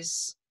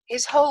is,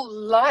 his whole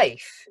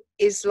life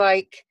is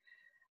like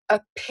a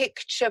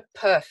picture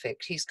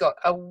perfect. He's got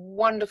a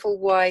wonderful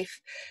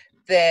wife.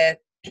 They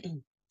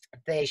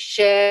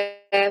share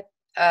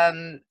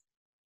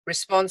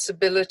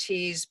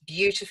responsibilities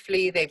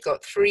beautifully. They've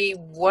got 3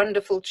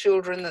 wonderful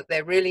children that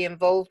they're really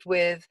involved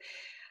with.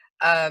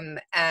 And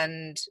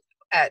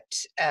at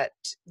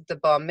the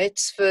bar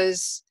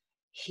mitzvahs,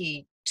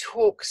 he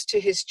talks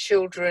to his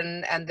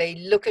children, and they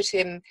look at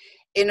him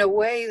in a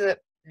way that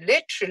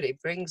literally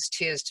brings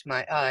tears to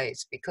my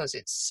eyes, because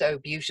it's so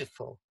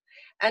beautiful.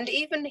 And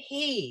even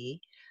he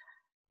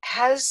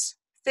has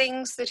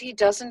things that he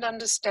doesn't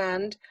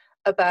understand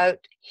about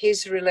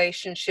his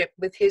relationship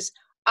with his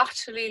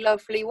utterly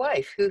lovely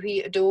wife, who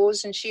he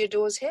adores, and she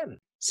adores him.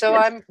 So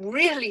yes. I'm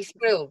really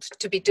thrilled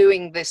to be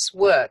doing this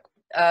work,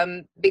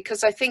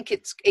 because I think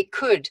it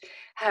could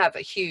have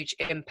a huge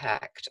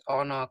impact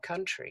on our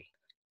country.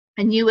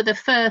 And you were the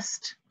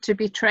first to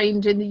be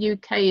trained in the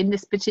UK in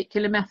this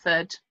particular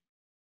method?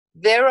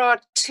 There are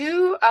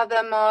 2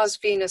 other Mars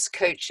Venus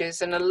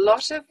coaches, and a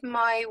lot of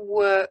my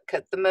work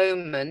at the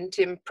moment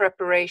in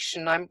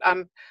preparation,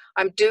 I'm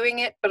doing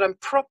it, but I'm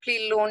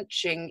properly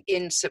launching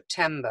in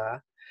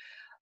September,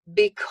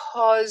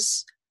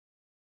 because,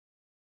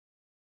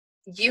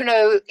 you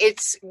know,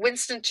 it's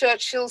Winston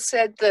Churchill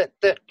said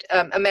that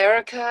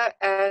America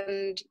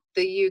and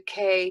the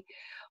UK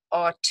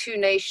are 2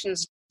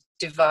 nations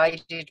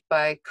divided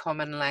by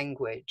common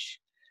language.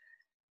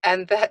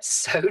 And that's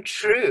so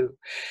true.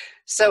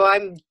 So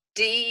I'm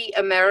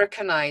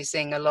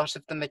de-Americanizing a lot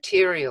of the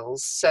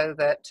materials, so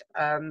that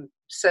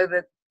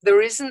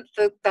there isn't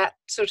that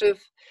sort of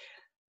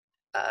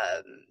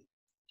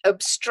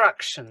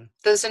obstruction.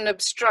 There's an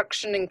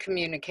obstruction in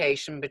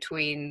communication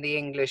between the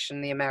English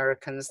and the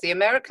Americans. The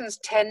Americans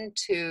tend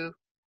to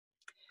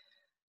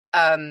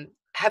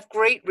have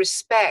great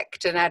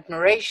respect and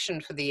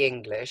admiration for the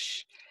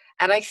English,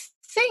 and I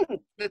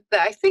think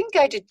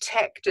I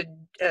detect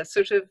a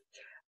sort of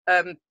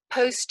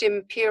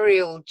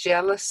post-imperial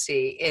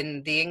jealousy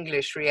in the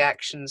English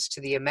reactions to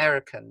the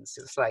Americans.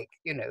 It's like,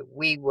 you know,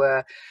 we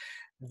were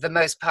the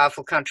most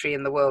powerful country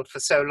in the world for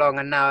so long,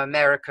 and now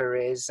America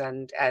is,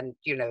 and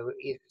you know,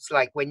 it's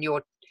like when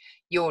your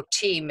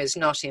team is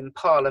not in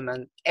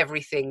Parliament,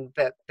 everything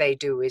that they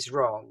do is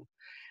wrong.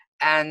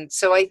 And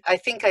so I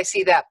think I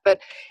see that.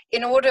 But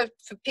in order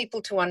for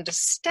people to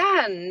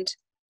understand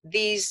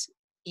these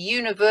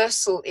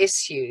universal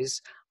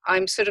issues,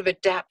 I'm sort of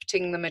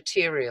adapting the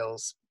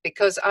materials,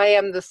 because I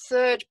am the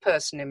third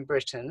person in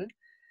Britain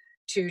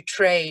to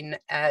train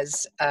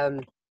as a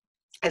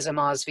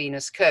Mars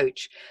Venus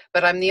coach,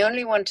 but I'm the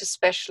only one to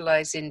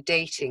specialize in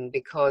dating,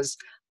 because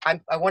I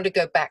want to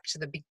go back to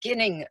the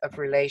beginning of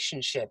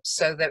relationships,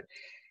 so that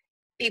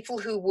people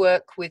who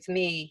work with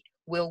me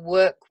will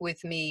work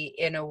with me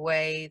in a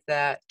way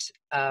that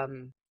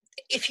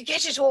if you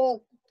get it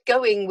all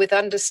going with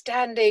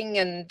understanding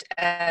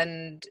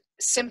and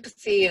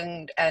sympathy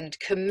and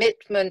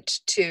commitment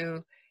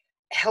to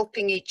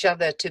helping each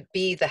other to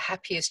be the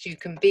happiest you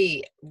can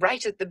be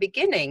right at the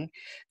beginning,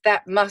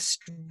 that must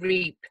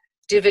reap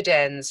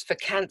dividends for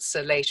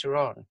Cancer later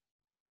on.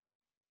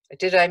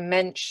 Did I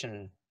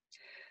mention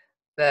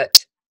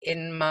that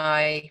in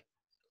my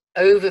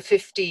over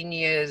 15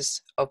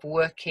 years of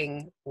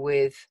working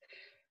with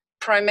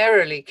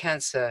primarily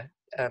Cancer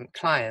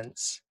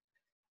clients,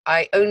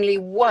 I only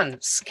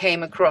once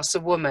came across a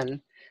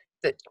woman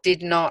that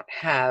did not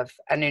have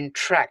an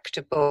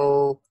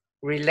intractable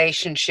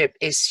relationship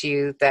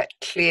issue that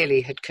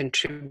clearly had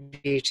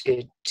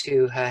contributed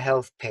to her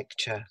health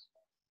picture.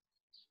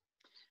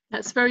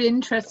 That's very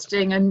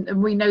interesting,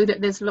 and we know that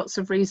there's lots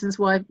of reasons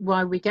why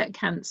we get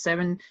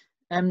cancer,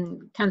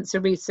 and Cancer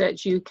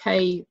Research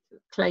UK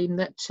claim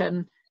that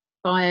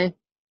by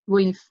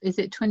is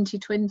it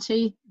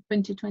 2020,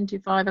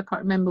 2025, I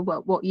can't remember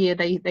what year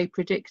they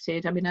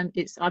predicted. I mean,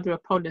 it's either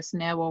upon us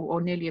now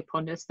or nearly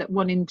upon us, that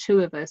 1 in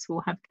 2 of us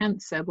will have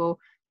cancer. Well,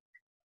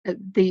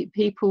 the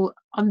people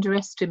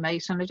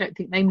underestimate, and I don't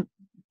think they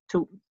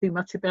talk too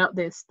much about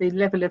this, the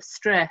level of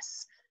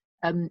stress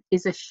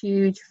is a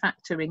huge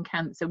factor in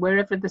cancer.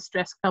 Wherever the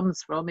stress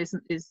comes from is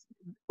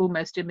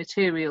almost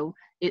immaterial.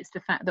 It's the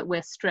fact that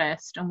we're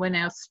stressed, and when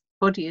our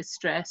body is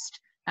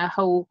stressed, our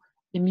whole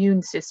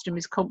immune system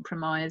is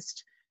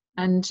compromised.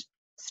 And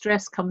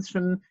stress comes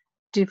from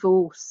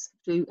divorce,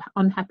 to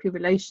unhappy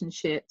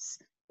relationships.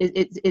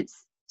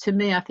 It's to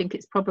me, I think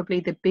it's probably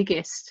the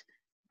biggest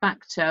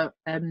factor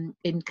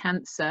in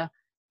cancer.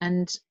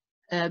 And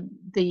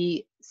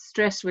the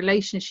stress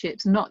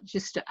relationships, not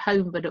just at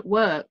home but at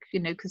work,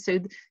 because so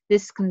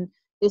this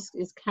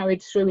is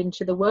carried through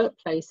into the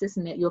workplace,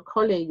 isn't it? Your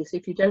colleagues,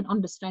 if you don't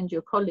understand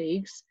your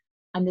colleagues,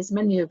 and there's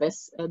many of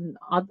us,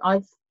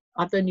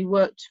 I've only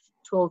worked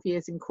 12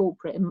 years in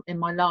corporate in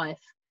my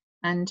life,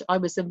 and I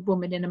was a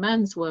woman in a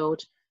man's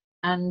world,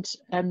 and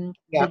the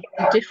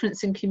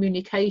difference in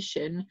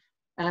communication,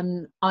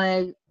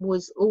 I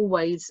was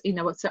always,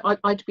 so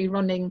I'd be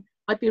running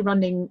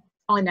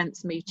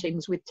finance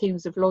meetings with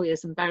teams of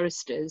lawyers and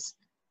barristers,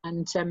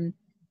 and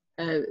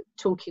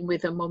talking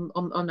with them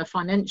on a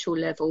financial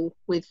level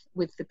with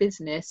the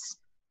business,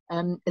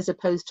 as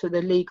opposed to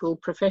the legal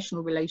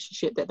professional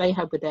relationship that they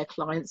had with their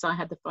clients. I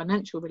had the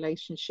financial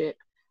relationship,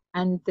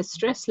 and the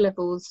stress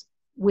levels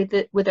with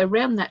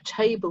around that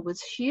table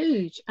was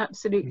huge,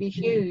 absolutely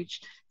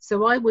huge.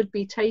 So I would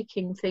be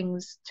taking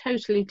things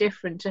totally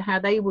different to how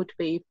they would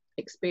be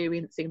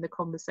experiencing the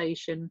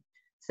conversation.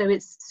 So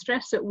it's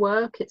stress at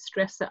work, it's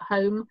stress at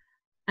home.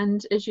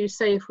 And as you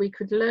say, if we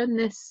could learn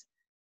this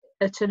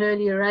at an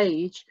earlier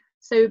age,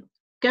 so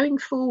going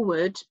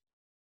forward,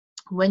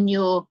 when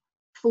you're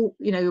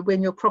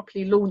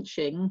properly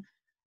launching,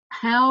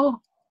 how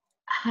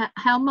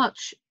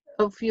much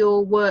of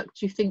your work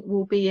do you think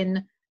will be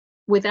in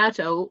with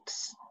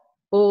adults,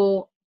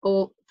 or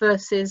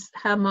versus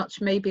how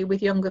much maybe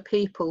with younger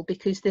people?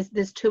 Because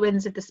there's 2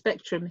 ends of the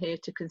spectrum here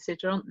to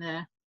consider, aren't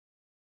there?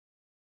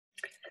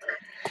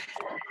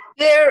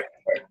 There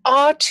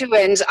are 2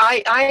 ends.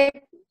 I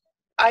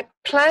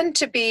plan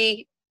to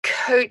be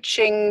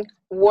coaching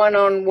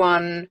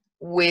one-on-one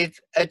with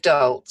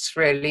adults,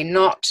 really,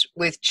 not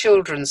with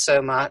children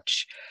so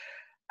much,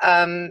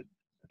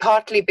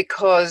 partly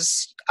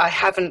because I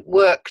haven't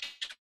worked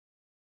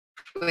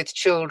with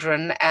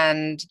children,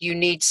 and you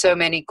need so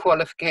many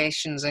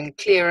qualifications and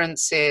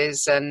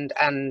clearances and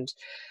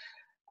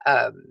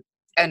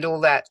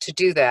all that to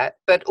do that.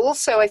 But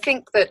also I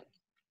think that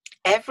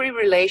every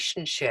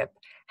relationship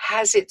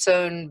has its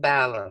own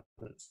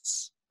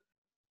balance,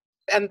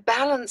 and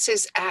balance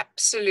is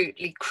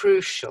absolutely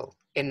crucial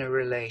in a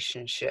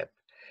relationship.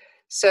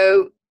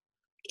 So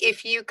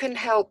if you can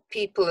help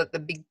people at the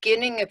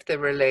beginning of the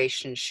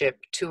relationship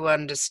to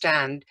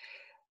understand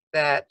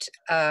that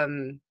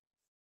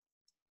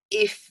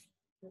if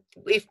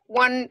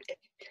one,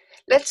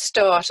 let's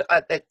start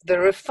at that,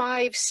 there are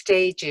 5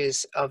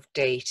 stages of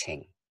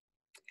dating,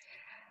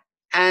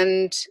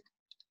 and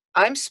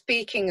I'm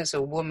speaking as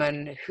a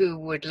woman who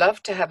would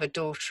love to have a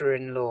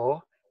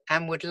daughter-in-law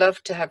and would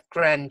love to have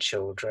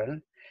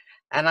grandchildren,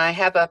 and I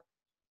have a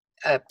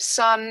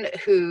son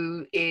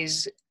who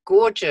is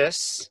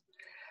gorgeous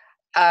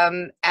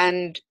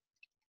and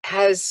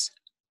has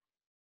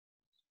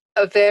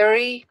a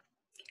very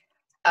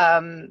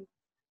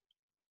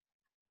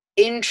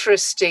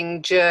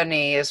interesting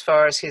journey as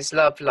far as his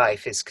love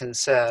life is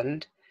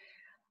concerned.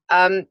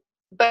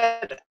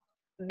 But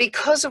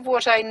because of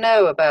what I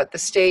know about the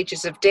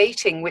stages of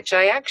dating, which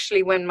I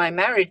actually, when my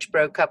marriage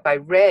broke up, I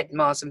read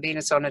Mars and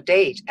Venus on a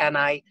Date, and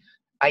I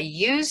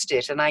used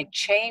it, and I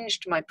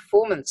changed my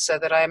performance so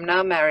that I am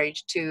now married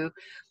to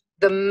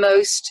the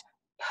most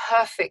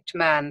perfect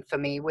man for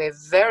me. We're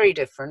very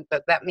different,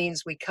 but that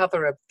means we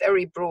cover a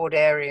very broad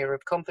area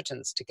of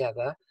competence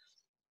together.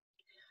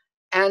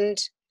 And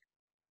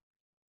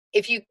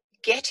if you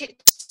get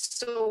it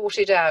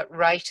sorted out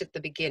right at the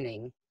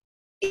beginning,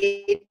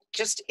 it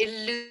just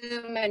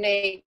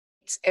illuminates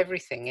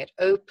everything. It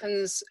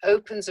opens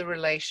a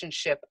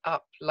relationship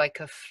up like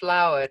a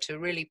flower to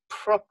really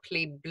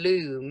properly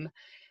bloom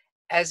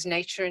as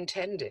nature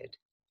intended.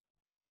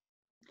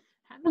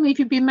 How long have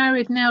you been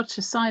married now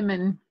to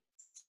Simon?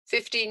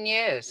 15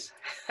 years.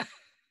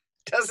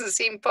 Doesn't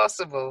seem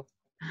possible.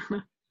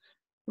 Wonderful.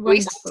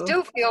 We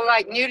still feel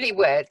like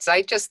newlyweds.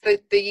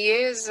 The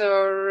years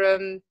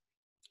are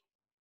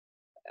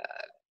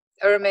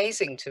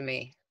amazing to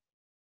me.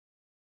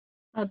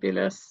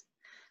 Fabulous.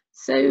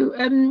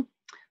 So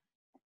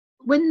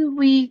when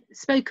we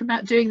spoke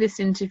about doing this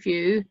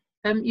interview,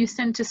 you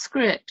sent a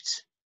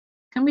script.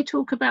 Can we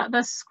talk about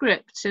the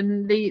script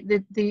and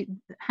the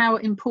how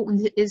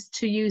important it is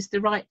to use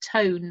the right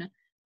tone?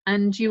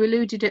 And you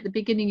alluded at the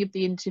beginning of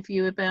the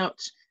interview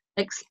about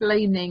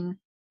explaining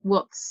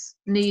what's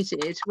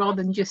needed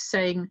rather than just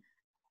saying,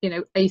 you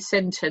know, a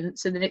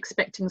sentence and then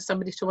expecting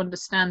somebody to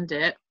understand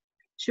it.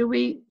 Should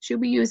we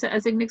use it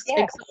as an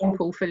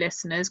example for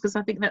listeners? Because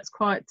I think that's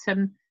quite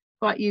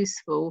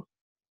useful.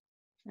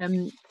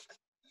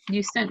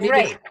 You sent me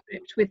the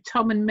script with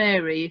Tom and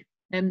Mary.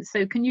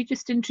 So can you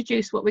just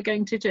introduce what we're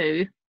going to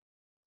do?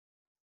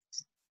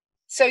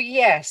 So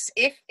yes,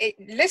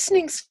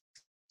 listening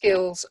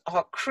skills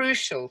are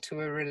crucial to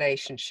a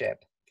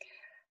relationship.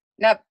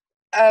 Now,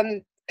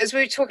 as we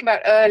were talking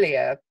about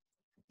earlier,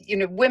 you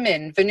know,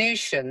 women,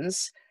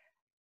 Venusians,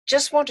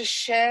 just want to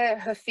share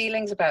her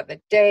feelings about the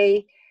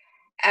day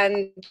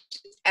and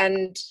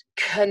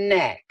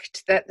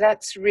connect.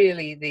 That's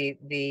really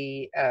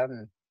the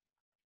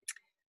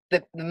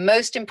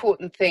most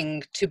important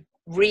thing to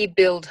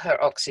rebuild her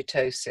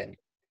oxytocin.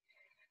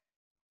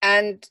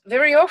 And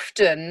very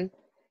often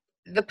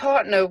the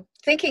partner,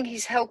 thinking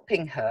he's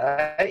helping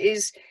her,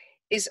 is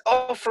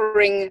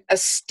offering a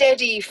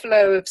steady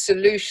flow of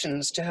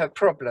solutions to her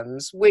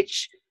problems,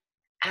 which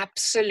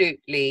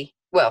absolutely,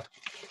 well,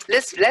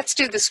 let's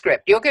do the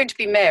script. You're going to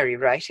be Mary,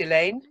 right,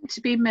 Elaine? I'm going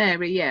to be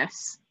Mary,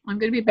 yes. I'm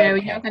going to be Mary.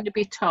 Okay. You're going to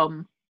be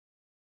Tom.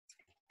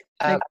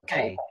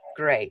 Okay,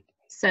 great.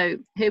 So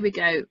here we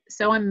go.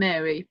 So I'm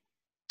Mary.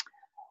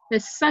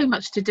 There's so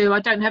much to do. I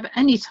don't have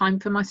any time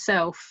for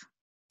myself.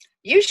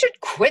 You should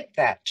quit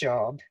that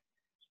job.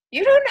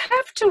 You don't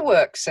have to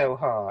work so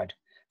hard.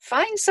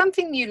 Find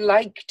something you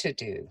like to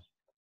do.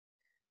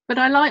 But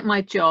I like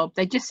my job.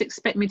 They just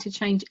expect me to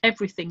change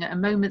everything at a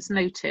moment's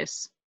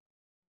notice.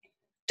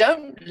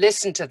 Don't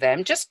listen to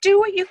them. Just do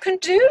what you can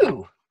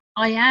do.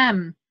 I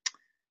am.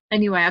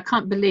 Anyway, I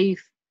can't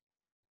believe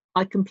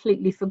I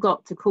completely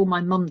forgot to call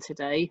my mum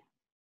today.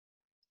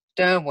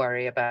 Don't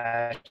worry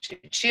about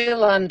it.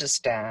 She'll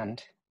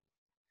understand.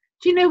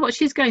 Do you know what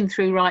she's going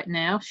through right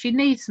now? She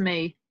needs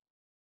me.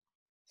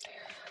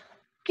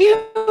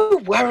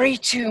 You worry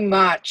too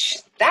much.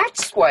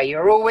 That's why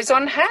you're always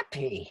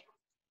unhappy.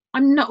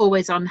 I'm not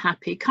always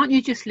unhappy. Can't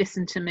you just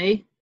listen to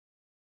me?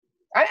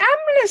 I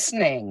am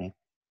listening.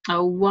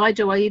 Oh, why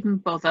do I even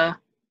bother?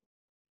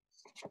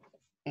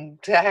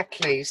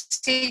 Exactly.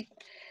 See,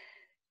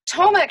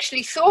 Tom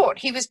actually thought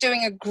he was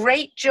doing a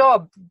great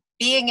job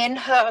being in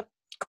her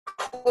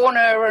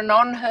corner and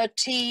on her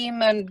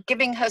team and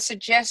giving her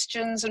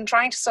suggestions and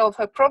trying to solve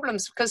her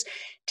problems, because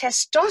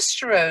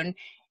testosterone,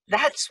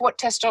 that's what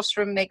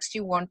testosterone makes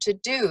you want to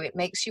do. It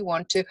makes you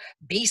want to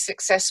be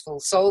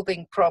successful,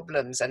 solving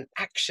problems and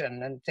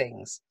action and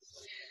things.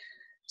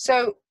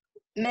 So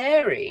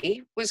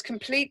Mary was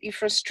completely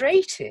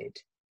frustrated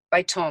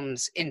by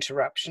Tom's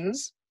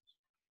interruptions,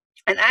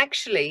 and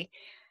actually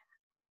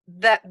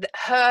that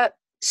her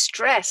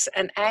stress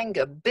and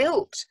anger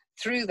built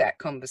through that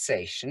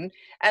conversation,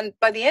 and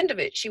by the end of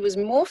it she was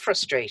more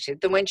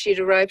frustrated than when she'd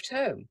arrived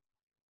home.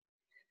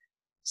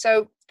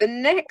 So the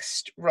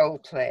next role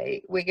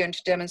play we're going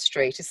to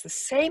demonstrate is the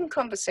same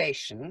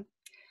conversation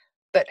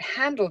but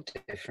handled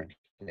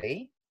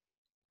differently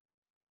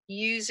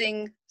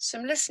using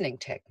some listening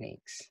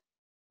techniques.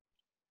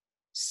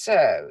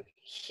 So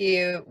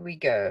here we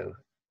go.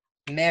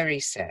 Mary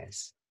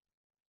says,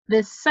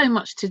 "There's so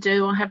much to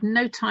do. I have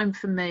no time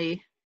for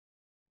me."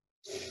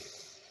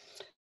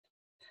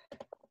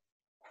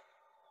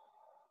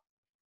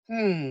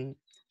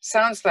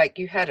 Sounds like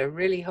you had a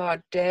really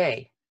hard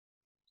day.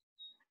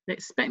 They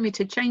expect me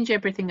to change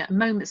everything at a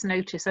moment's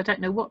notice. I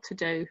don't know what to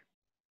do.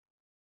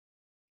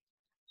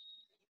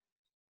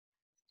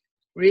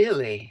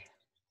 Really?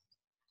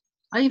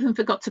 I even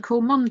forgot to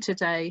call Mum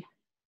today.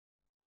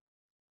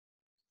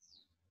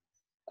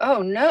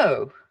 Oh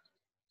no.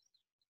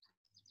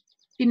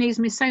 She needs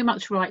me so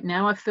much right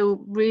now. I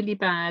feel really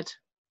bad.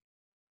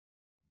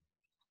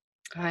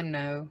 I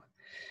know.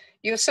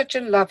 You're such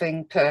a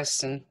loving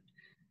person.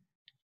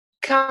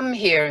 Come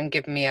here and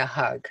give me a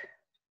hug.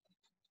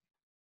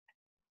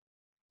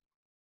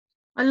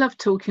 I love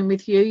talking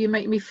with you. You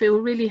make me feel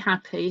really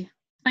happy.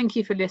 Thank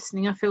you for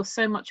listening. I feel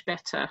so much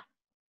better.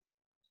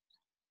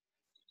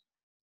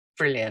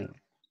 Brilliant.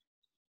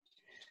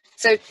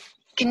 So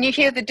can you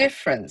hear the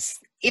difference?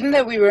 Even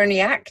though we were only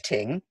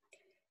acting,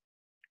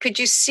 could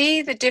you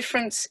see the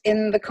difference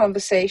in the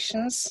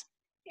conversations?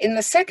 In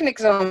the second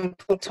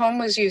example, Tom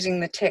was using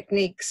the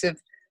techniques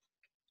of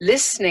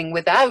listening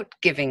without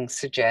giving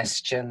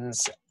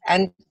suggestions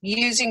and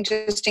using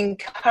just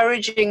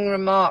encouraging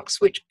remarks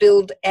which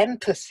build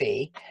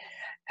empathy,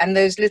 and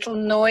those little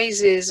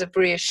noises of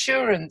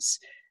reassurance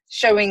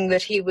showing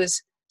that he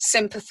was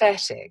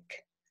sympathetic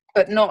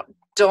but not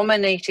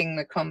dominating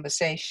the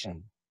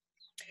conversation.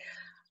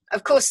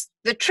 Of course,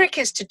 the trick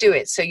is to do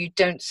it so you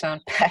don't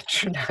sound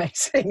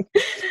patronizing.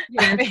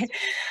 Yes. I mean,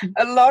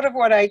 a lot of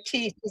what I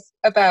teach is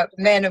about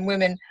men and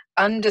women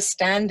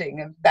understanding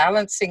and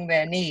balancing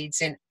their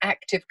needs in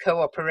active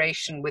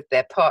cooperation with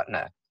their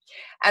partner.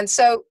 And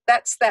so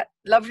that's that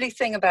lovely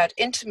thing about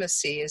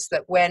intimacy, is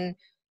that when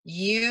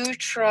you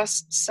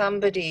trust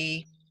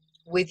somebody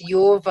with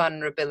your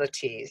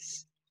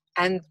vulnerabilities,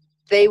 and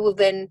they will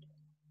then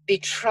be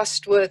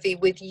trustworthy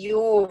with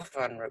your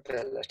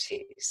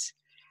vulnerabilities.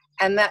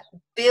 And that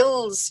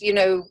builds, you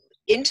know,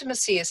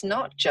 intimacy is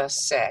not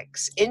just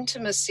sex.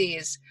 Intimacy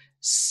is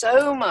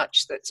so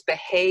much that's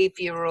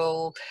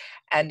behavioral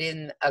and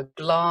in a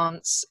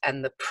glance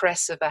and the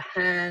press of a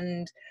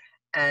hand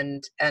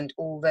and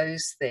all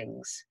those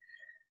things.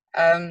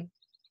 And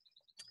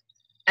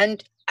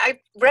I've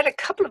read a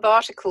couple of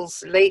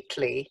articles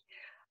lately.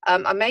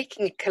 I'm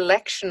making a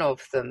collection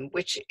of them,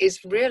 which is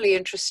really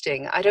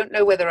interesting. I don't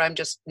know whether I'm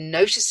just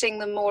noticing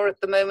them more at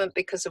the moment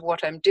because of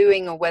what I'm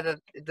doing, or whether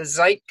the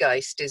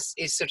zeitgeist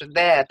is sort of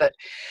there. But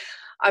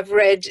I've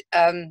read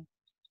an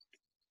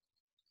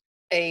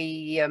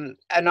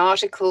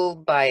article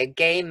by a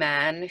gay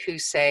man who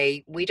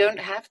say we don't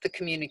have the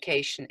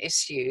communication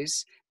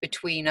issues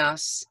between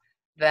us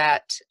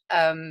that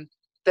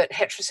that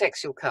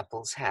heterosexual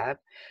couples have.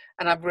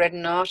 And I've read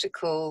an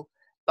article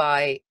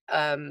by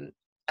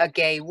a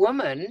gay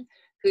woman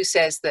who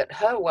says that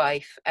her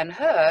wife and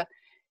her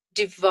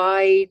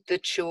divide the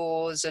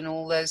chores and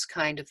all those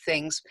kind of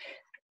things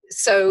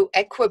so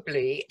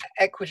equitably,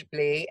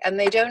 and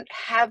they don't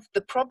have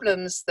the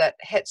problems that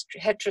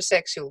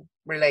heterosexual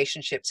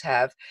relationships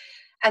have.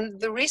 And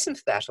the reason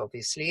for that,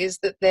 obviously, is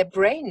that their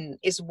brain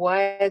is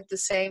wired the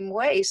same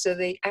way, so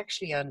they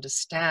actually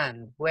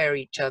understand where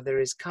each other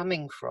is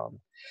coming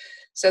from.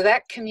 So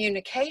that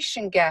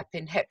communication gap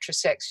in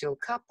heterosexual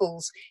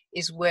couples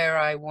is where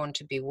I want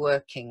to be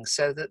working,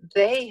 so that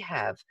they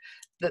have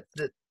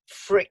the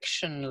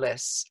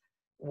frictionless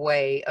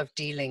way of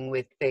dealing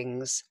with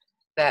things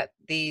that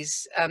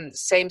these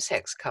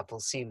same-sex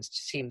couples seems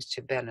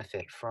to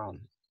benefit from.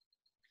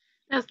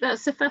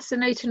 That's a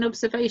fascinating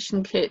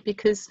observation, Kit,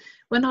 because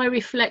when I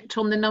reflect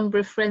on the number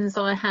of friends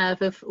I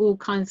have of all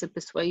kinds of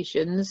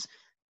persuasions,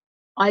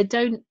 I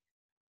don't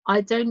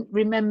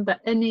remember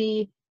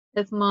any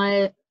of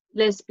my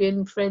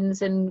lesbian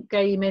friends and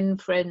gay men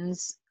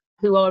friends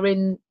who are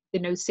in,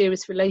 you know,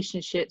 serious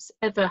relationships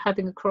ever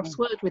having a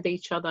crossword with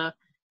each other.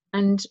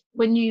 And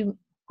when you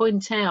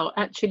point out,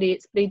 actually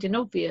it's bleeding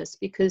obvious,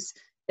 because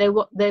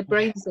their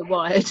brains are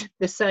wired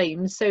the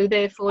same, so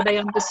therefore they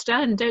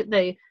understand, don't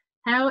they?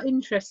 How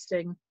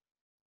interesting.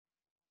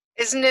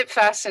 Isn't it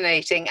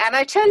fascinating? And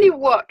I tell you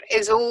what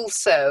is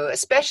also,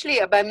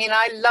 especially, I mean,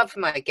 I love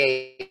my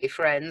gay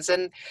friends,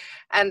 and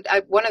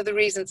one of the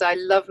reasons I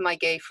love my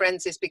gay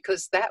friends is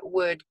because that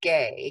word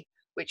gay,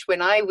 which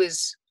when I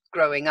was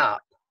growing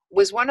up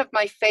was one of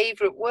my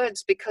favorite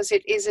words, because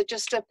it is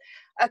just a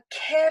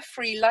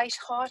carefree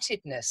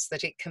lightheartedness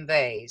that it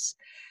conveys.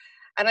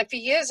 And for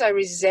years I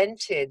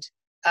resented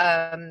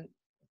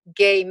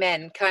gay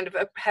men kind of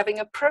having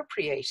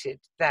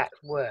appropriated that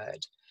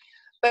word.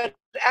 But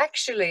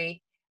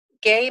actually,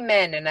 gay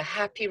men in a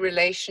happy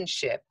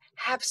relationship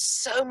have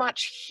so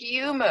much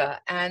humor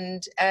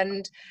and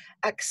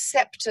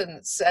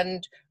acceptance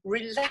and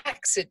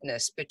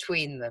relaxedness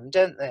between them,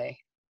 don't they?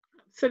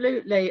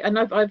 Absolutely, and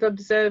I've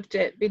observed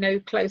it, you know,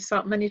 close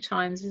up many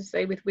times, as I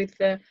say,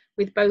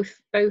 with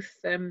both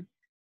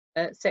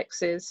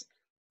sexes,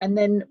 and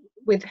then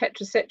with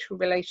heterosexual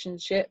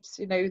relationships,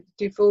 you know,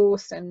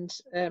 divorce and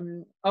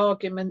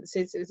arguments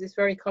is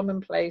very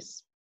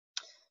commonplace.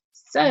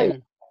 So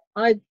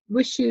I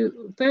wish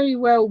you very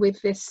well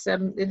with this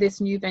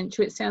this new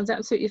venture. It sounds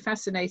absolutely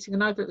fascinating,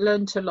 and I've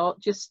learned a lot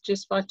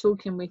just by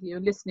talking with you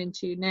and listening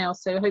to you now.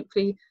 So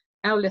hopefully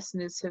our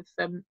listeners have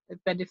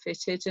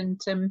benefited. And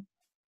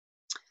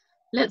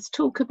let's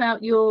talk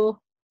about your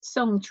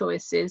song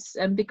choices.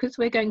 And because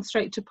we're going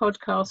straight to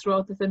podcast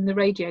rather than the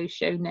radio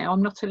show now,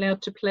 I'm not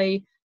allowed to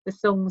play the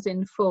songs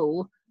in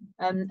full.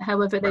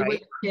 However, they will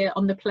appear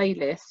on the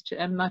playlist,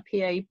 and my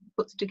PA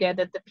puts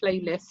together the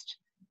playlist.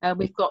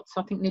 We've got,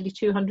 I think, nearly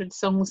 200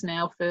 songs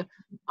now for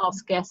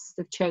past guests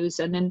have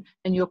chosen,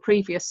 and your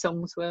previous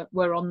songs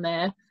were on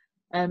there.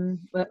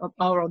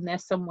 are on there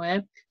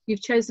somewhere.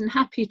 You've chosen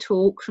Happy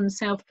Talk from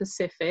South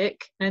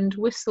Pacific and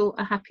Whistle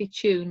a Happy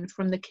Tune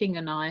from The King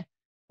and I.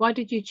 Why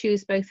did you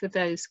choose both of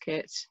those,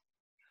 Kit?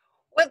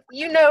 Well,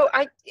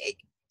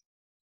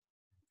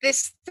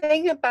 this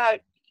thing about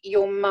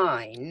your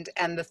mind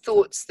and the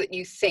thoughts that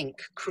you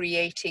think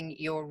creating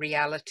your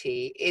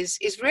reality is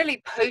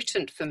really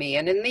potent for me.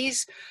 And in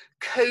these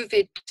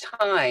COVID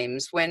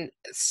times, when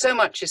so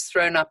much is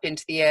thrown up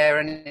into the air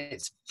and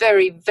it's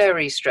very,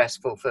 very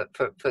stressful for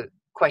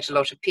quite a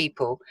lot of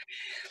people,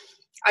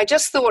 I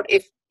just thought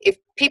if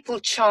people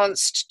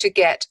chanced to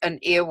get an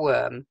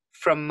earworm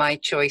from my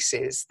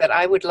choices, that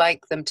I would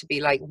like them to be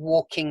like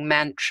walking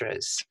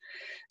mantras,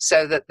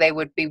 so that they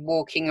would be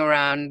walking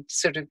around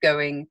sort of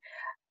going,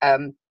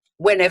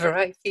 whenever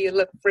I feel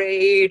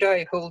afraid,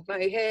 I hold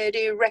my head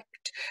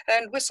erect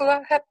and whistle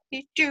a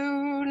happy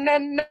tune,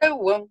 and no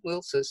one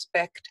will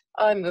suspect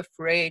I'm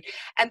afraid.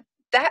 And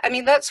that, I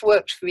mean, that's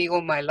worked for me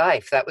all my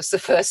life. That was the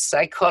first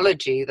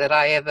psychology that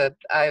I ever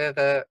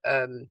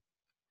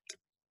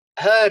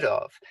heard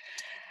of.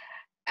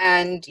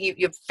 And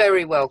you're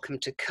very welcome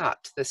to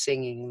cut the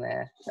singing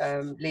there.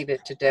 Leave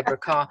it to Deborah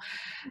Carr.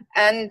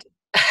 And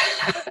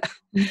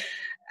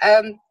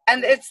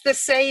and it's the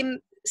same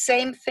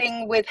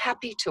thing with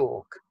Happy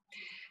Talk.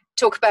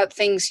 Talk about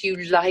things you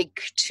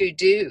like to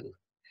do.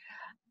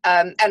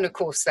 And of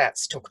course,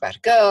 that's talk about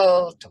a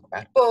girl, talk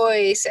about a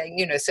boy,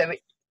 saying, so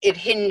it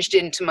hinged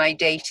into my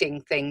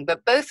dating thing.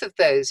 But both of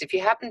those, if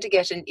you happen to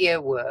get an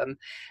earworm,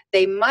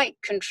 they might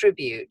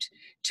contribute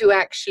to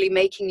actually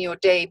making your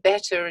day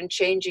better and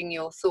changing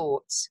your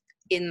thoughts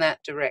in that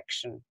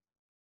direction.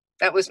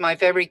 That was my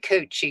very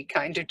coachy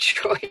kind of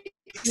choice.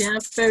 Yeah,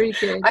 very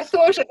good. I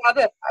thought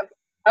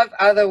of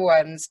other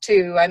ones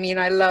too. I mean,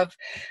 I love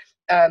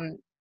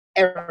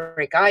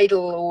Eric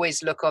Idle,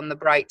 Always Look on the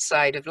Bright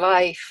Side of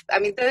Life. I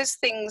mean, those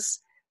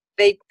things,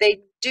 they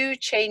do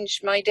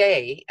change my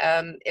day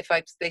if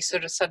they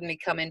sort of suddenly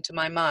come into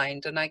my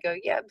mind and I go,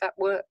 yeah, that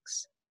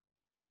works.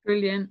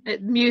 Brilliant.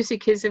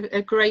 Music is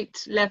a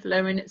great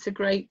leveler, and it's a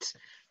great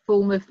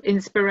form of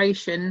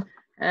inspiration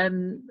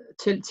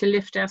to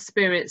lift our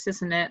spirits,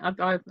 isn't it?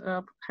 I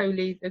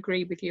wholly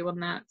agree with you on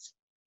that.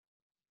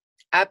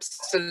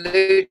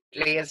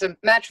 Absolutely. As a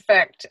matter of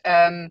fact,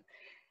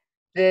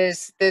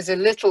 there's a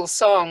little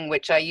song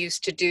which I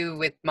used to do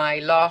with my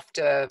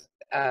laughter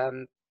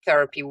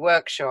therapy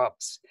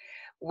workshops,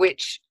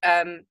 which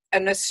an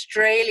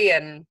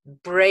Australian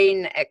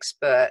brain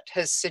expert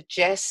has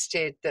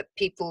suggested that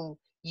people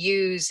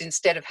use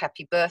instead of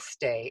Happy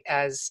Birthday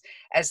as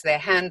their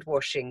hand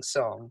washing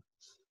song,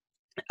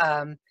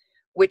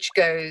 which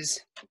goes,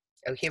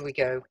 oh, here we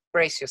go,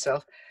 brace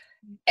yourself.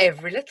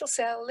 Every little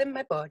cell in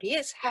my body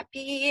is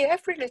happy.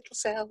 Every little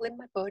cell in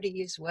my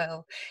body is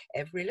well.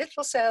 Every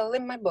little cell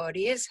in my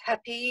body is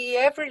happy.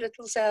 Every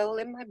little cell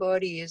in my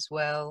body is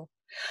well.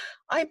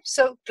 I'm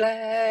so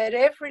glad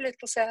every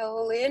little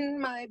cell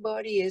in my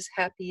body is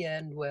happy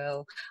and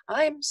well.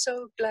 I'm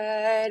so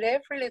glad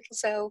every little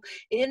cell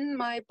in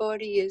my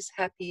body is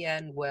happy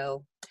and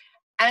well.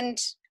 And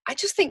I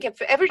just think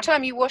if every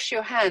time you wash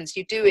your hands,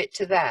 you do it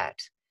to that,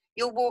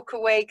 you'll walk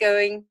away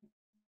going,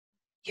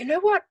 you know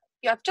what?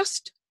 I've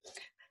just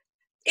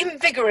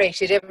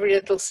invigorated every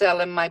little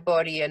cell in my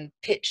body and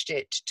pitched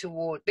it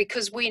toward,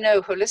 because we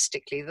know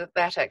holistically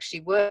that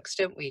actually works,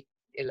 don't we,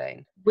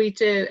 Elaine? We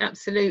do,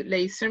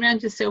 absolutely.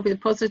 Surround yourself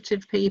with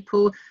positive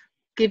people,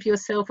 give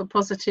yourself a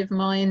positive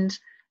mind,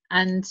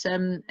 and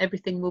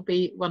everything will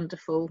be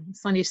wonderful,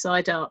 sunny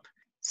side up.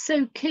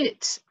 So,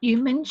 Kit, you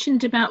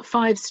mentioned about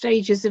 5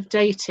 stages of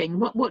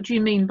dating. What do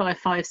you mean by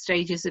 5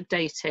 stages of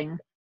dating?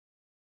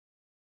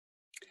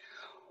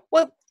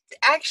 Well,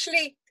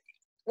 actually,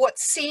 what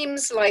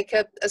seems like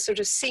a sort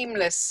of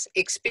seamless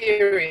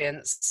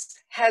experience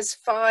has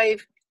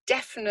 5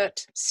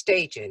 definite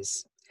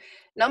stages.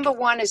 Number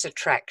 1 is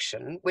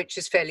attraction, which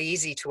is fairly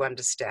easy to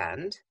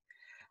understand.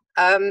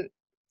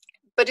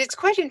 But it's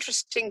quite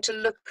interesting to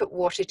look at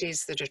what it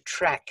is that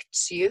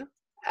attracts you,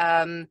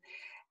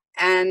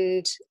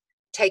 and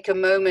take a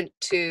moment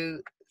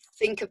to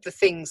think of the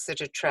things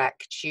that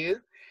attract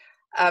you.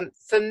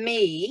 For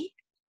me,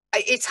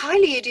 it's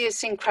highly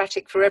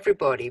idiosyncratic for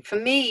everybody. For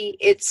me,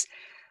 it's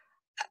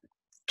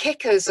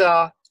kickers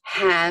are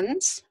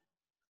hands,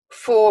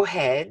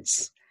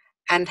 foreheads,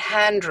 and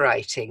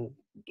handwriting,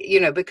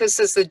 because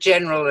there's the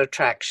general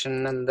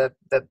attraction and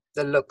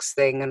the looks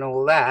thing and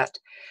all that.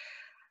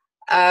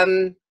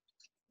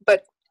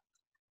 But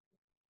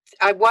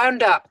I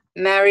wound up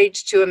married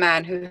to a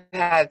man who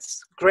has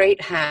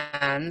great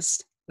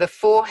hands, the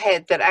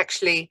forehead that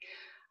actually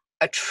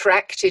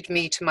attracted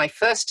me to my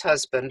first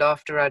husband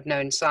after I'd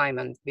known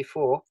Simon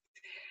before,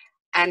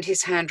 and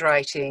his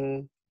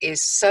handwriting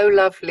is so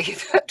lovely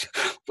that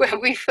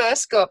when we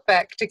first got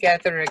back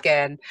together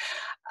again,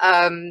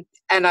 and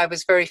I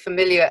was very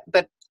familiar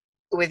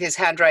with his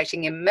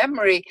handwriting in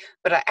memory,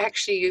 but I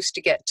actually used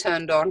to get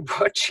turned on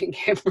watching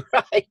him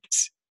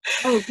write.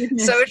 Oh,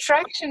 goodness. So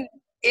attraction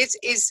is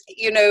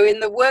in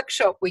the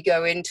workshop we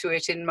go into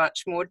it in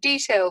much more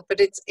detail, but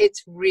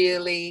it's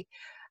really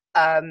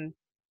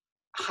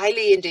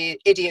highly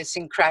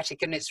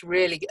idiosyncratic, and it's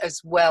really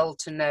as well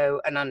to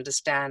know and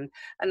understand.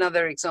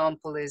 Another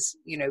example is,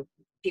 you know,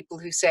 people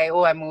who say,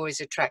 oh, I'm always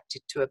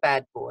attracted to a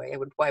bad boy.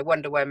 I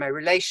wonder why my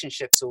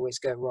relationships always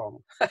go wrong.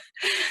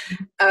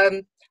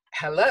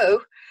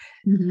 Hello.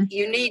 Mm-hmm.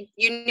 You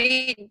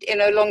need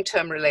in a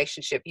long-term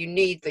relationship, you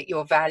need that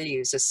your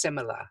values are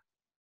similar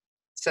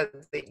so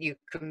that you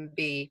can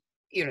be,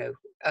 you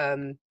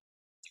know,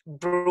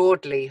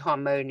 broadly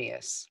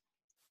harmonious.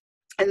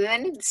 And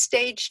then in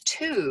stage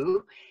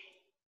 2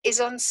 is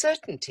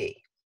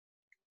uncertainty,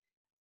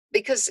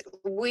 because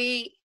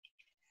we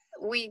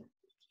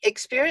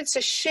experience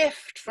a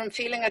shift from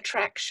feeling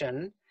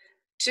attraction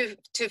to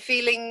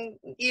feeling,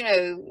 you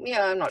know,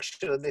 yeah, I'm not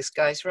sure this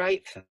guy's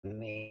right for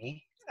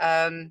me.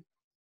 And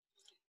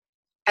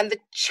the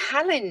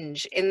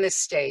challenge in this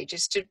stage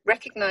is to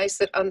recognize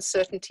that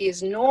uncertainty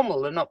is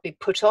normal and not be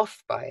put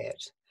off by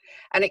it.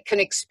 And it can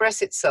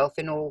express itself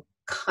in all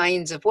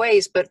kinds of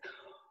ways. But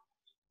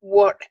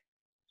what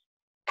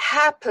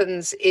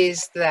happens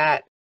is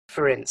that,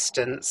 for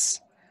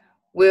instance,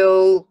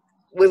 will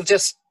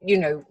just, you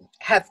know,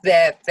 have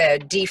their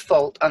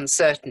default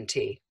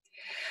uncertainty.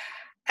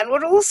 And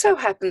what also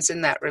happens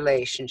in that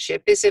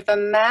relationship is if a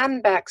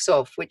man backs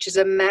off, which is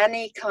a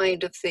manny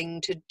kind of thing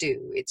to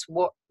do, it's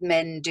what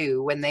men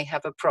do when they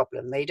have a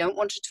problem. They don't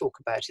want to talk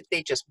about it,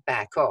 they just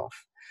back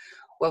off.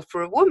 Well,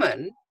 for a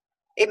woman,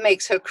 it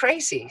makes her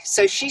crazy.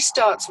 So she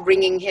starts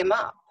ringing him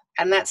up.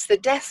 And that's the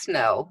death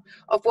knell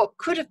of what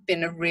could have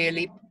been a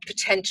really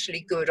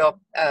potentially good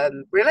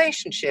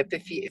relationship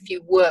if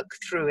you work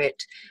through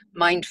it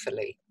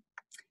mindfully.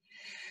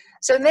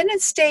 So then in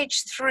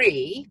stage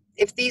 3,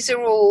 if these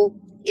are all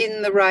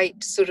in the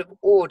right sort of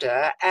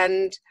order,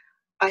 and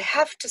I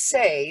have to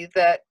say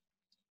that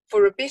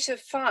for a bit of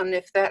fun,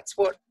 if that's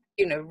what,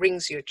 you know,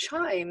 rings your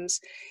chimes,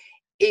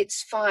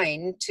 it's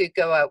fine to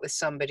go out with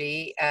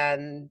somebody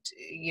and,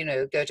 you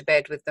know, go to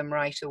bed with them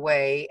right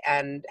away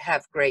and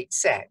have great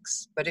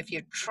sex. But if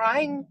you're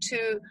trying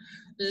to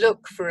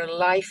look for a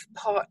life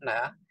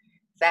partner,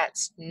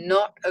 that's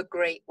not a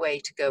great way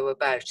to go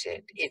about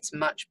it. It's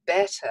much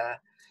better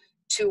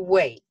to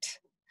wait.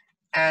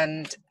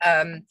 And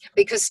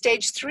because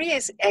stage 3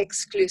 is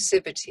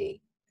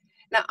exclusivity.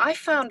 Now, I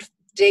found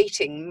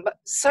dating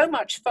so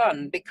much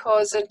fun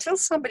because until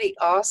somebody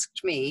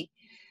asked me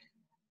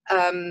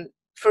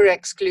for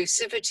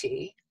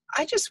exclusivity,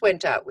 I just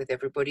went out with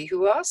everybody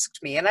who asked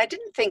me, and I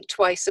didn't think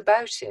twice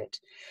about it.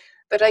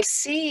 But I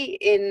see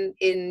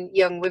in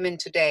young women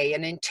today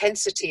an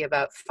intensity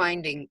about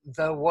finding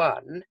the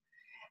one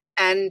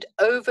and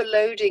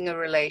overloading a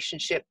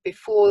relationship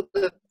before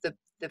the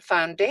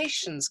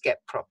foundations get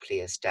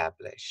properly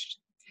established.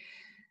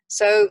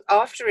 So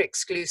after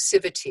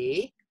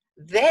exclusivity,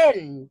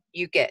 then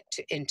you get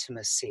to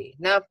intimacy.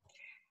 Now,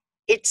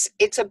 it's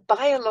a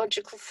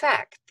biological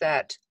fact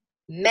that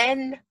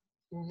men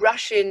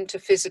rush into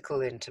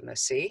physical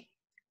intimacy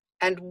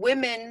and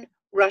women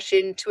rush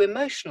into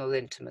emotional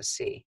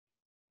intimacy.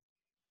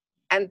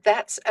 And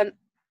that's an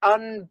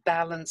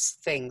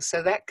unbalanced thing.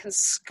 So that can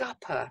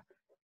scupper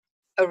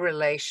a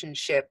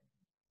relationship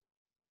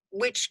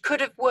which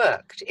could have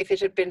worked if it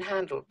had been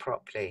handled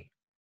properly.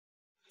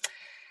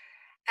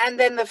 And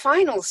then the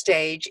final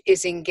stage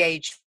is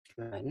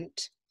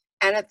engagement.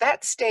 And at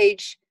that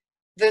stage,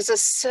 there's a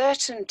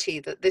certainty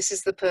that this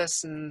is the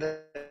person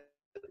that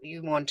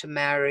you want to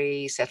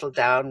marry, settle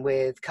down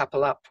with,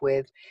 couple up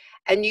with.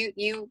 And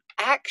you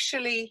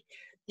actually,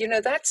 you know,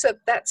 that's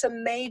a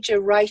major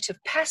rite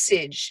of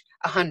passage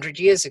 100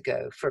 years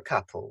ago for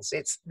couples.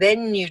 It's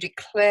then you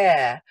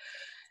declare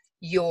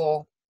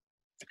your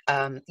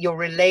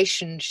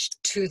relation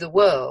to the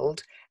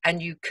world,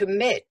 and you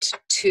commit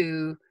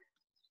to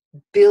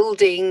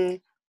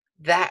building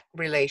that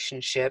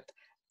relationship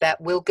that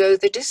will go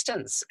the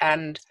distance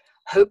and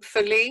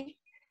hopefully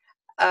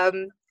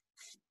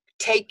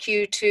take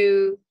you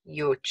to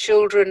your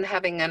children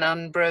having an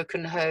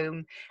unbroken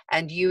home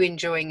and you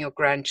enjoying your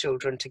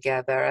grandchildren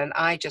together. And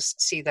I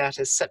just see that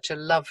as such a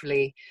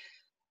lovely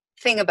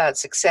thing about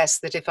success,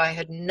 that if I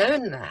had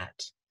known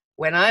that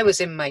when I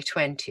was in my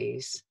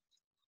 20s,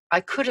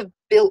 I could have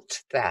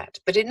built that,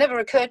 but it never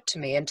occurred to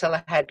me until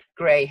I had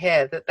grey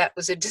hair that that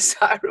was a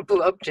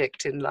desirable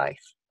object in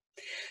life.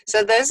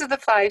 So those are the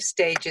 5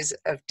 stages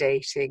of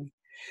dating.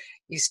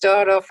 You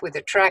start off with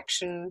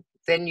attraction,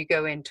 then you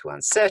go into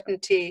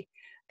uncertainty,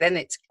 then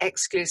it's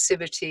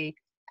exclusivity,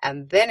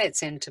 and then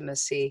it's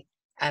intimacy,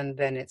 and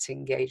then it's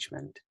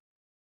engagement.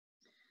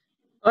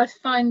 I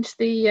find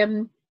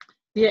the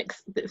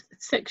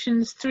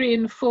sections 3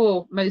 and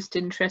 4 most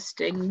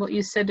interesting. What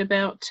you said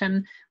about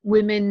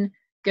women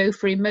go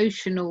for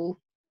emotional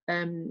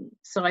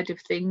side of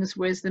things,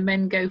 whereas the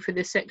men go for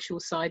the sexual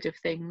side of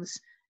things,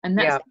 and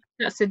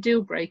that's a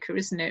deal breaker,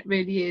 isn't it? It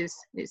really is.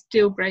 It's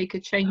deal breaker,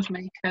 change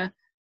maker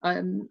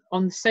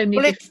on so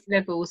many different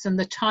levels, and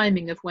the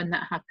timing of when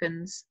that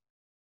happens.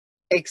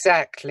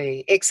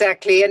 Exactly.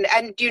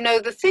 And you know,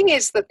 the thing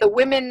is that the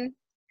women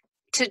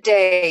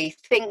today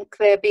think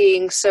they're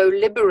being so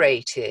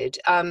liberated.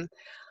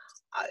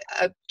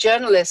 a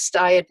journalist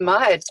I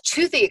admired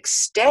to the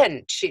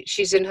extent,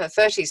 she's in her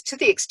 30s, to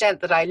the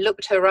extent that I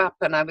looked her up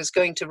and I was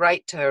going to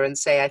write to her and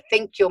say, I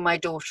think you're my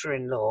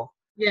daughter-in-law.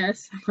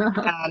 Yes.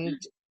 And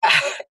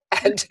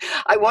and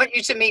I want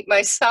you to meet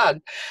my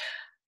son.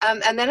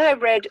 And then I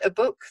read a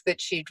book that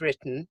she'd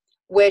written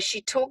where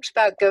she talked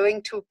about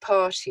going to a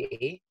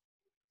party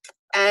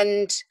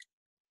and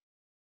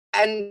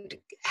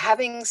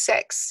having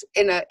sex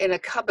in a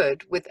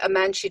cupboard with a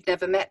man she'd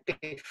never met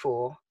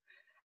before.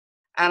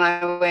 And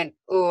I went,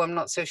 oh, I'm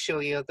not so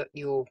sure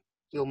you're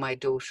my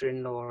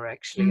daughter-in-law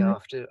actually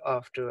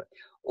after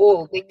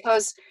all,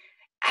 because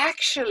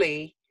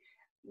actually,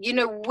 you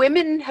know,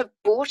 women have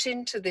bought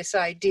into this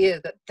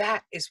idea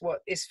that is what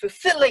is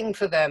fulfilling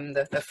for them,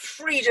 the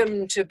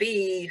freedom to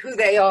be who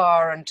they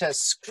are and to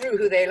screw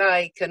who they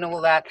like and all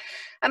that.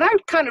 And I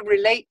kind of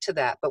relate to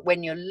that. But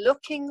when you're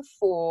looking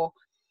for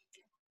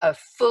a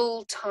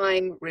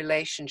full-time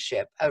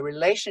relationship, a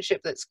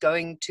relationship that's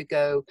going to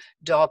go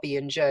Darby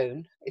and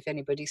Joan, if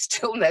anybody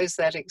still knows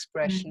that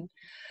expression,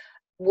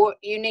 what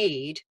you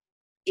need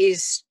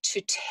is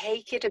to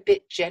take it a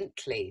bit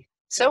gently.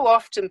 So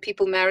often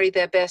people marry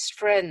their best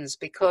friends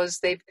because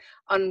they've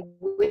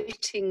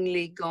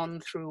unwittingly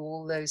gone through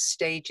all those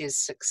stages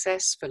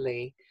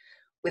successfully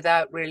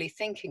without really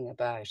thinking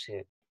about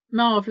it.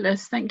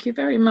 Marvellous. Thank you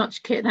very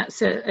much, Kit.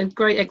 That's a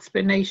great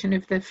explanation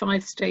of the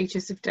 5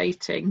 stages of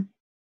dating.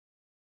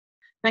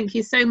 Thank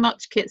you so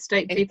much, Kit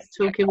Stapely,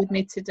 for talking with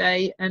me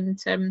today, and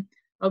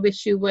I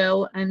wish you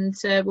well, and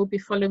we'll be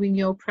following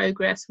your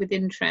progress with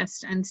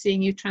interest and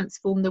seeing you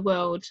transform the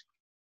world.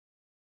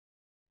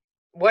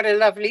 What a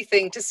lovely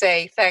thing to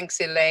say. Thanks,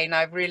 Elaine.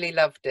 I've really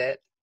loved it.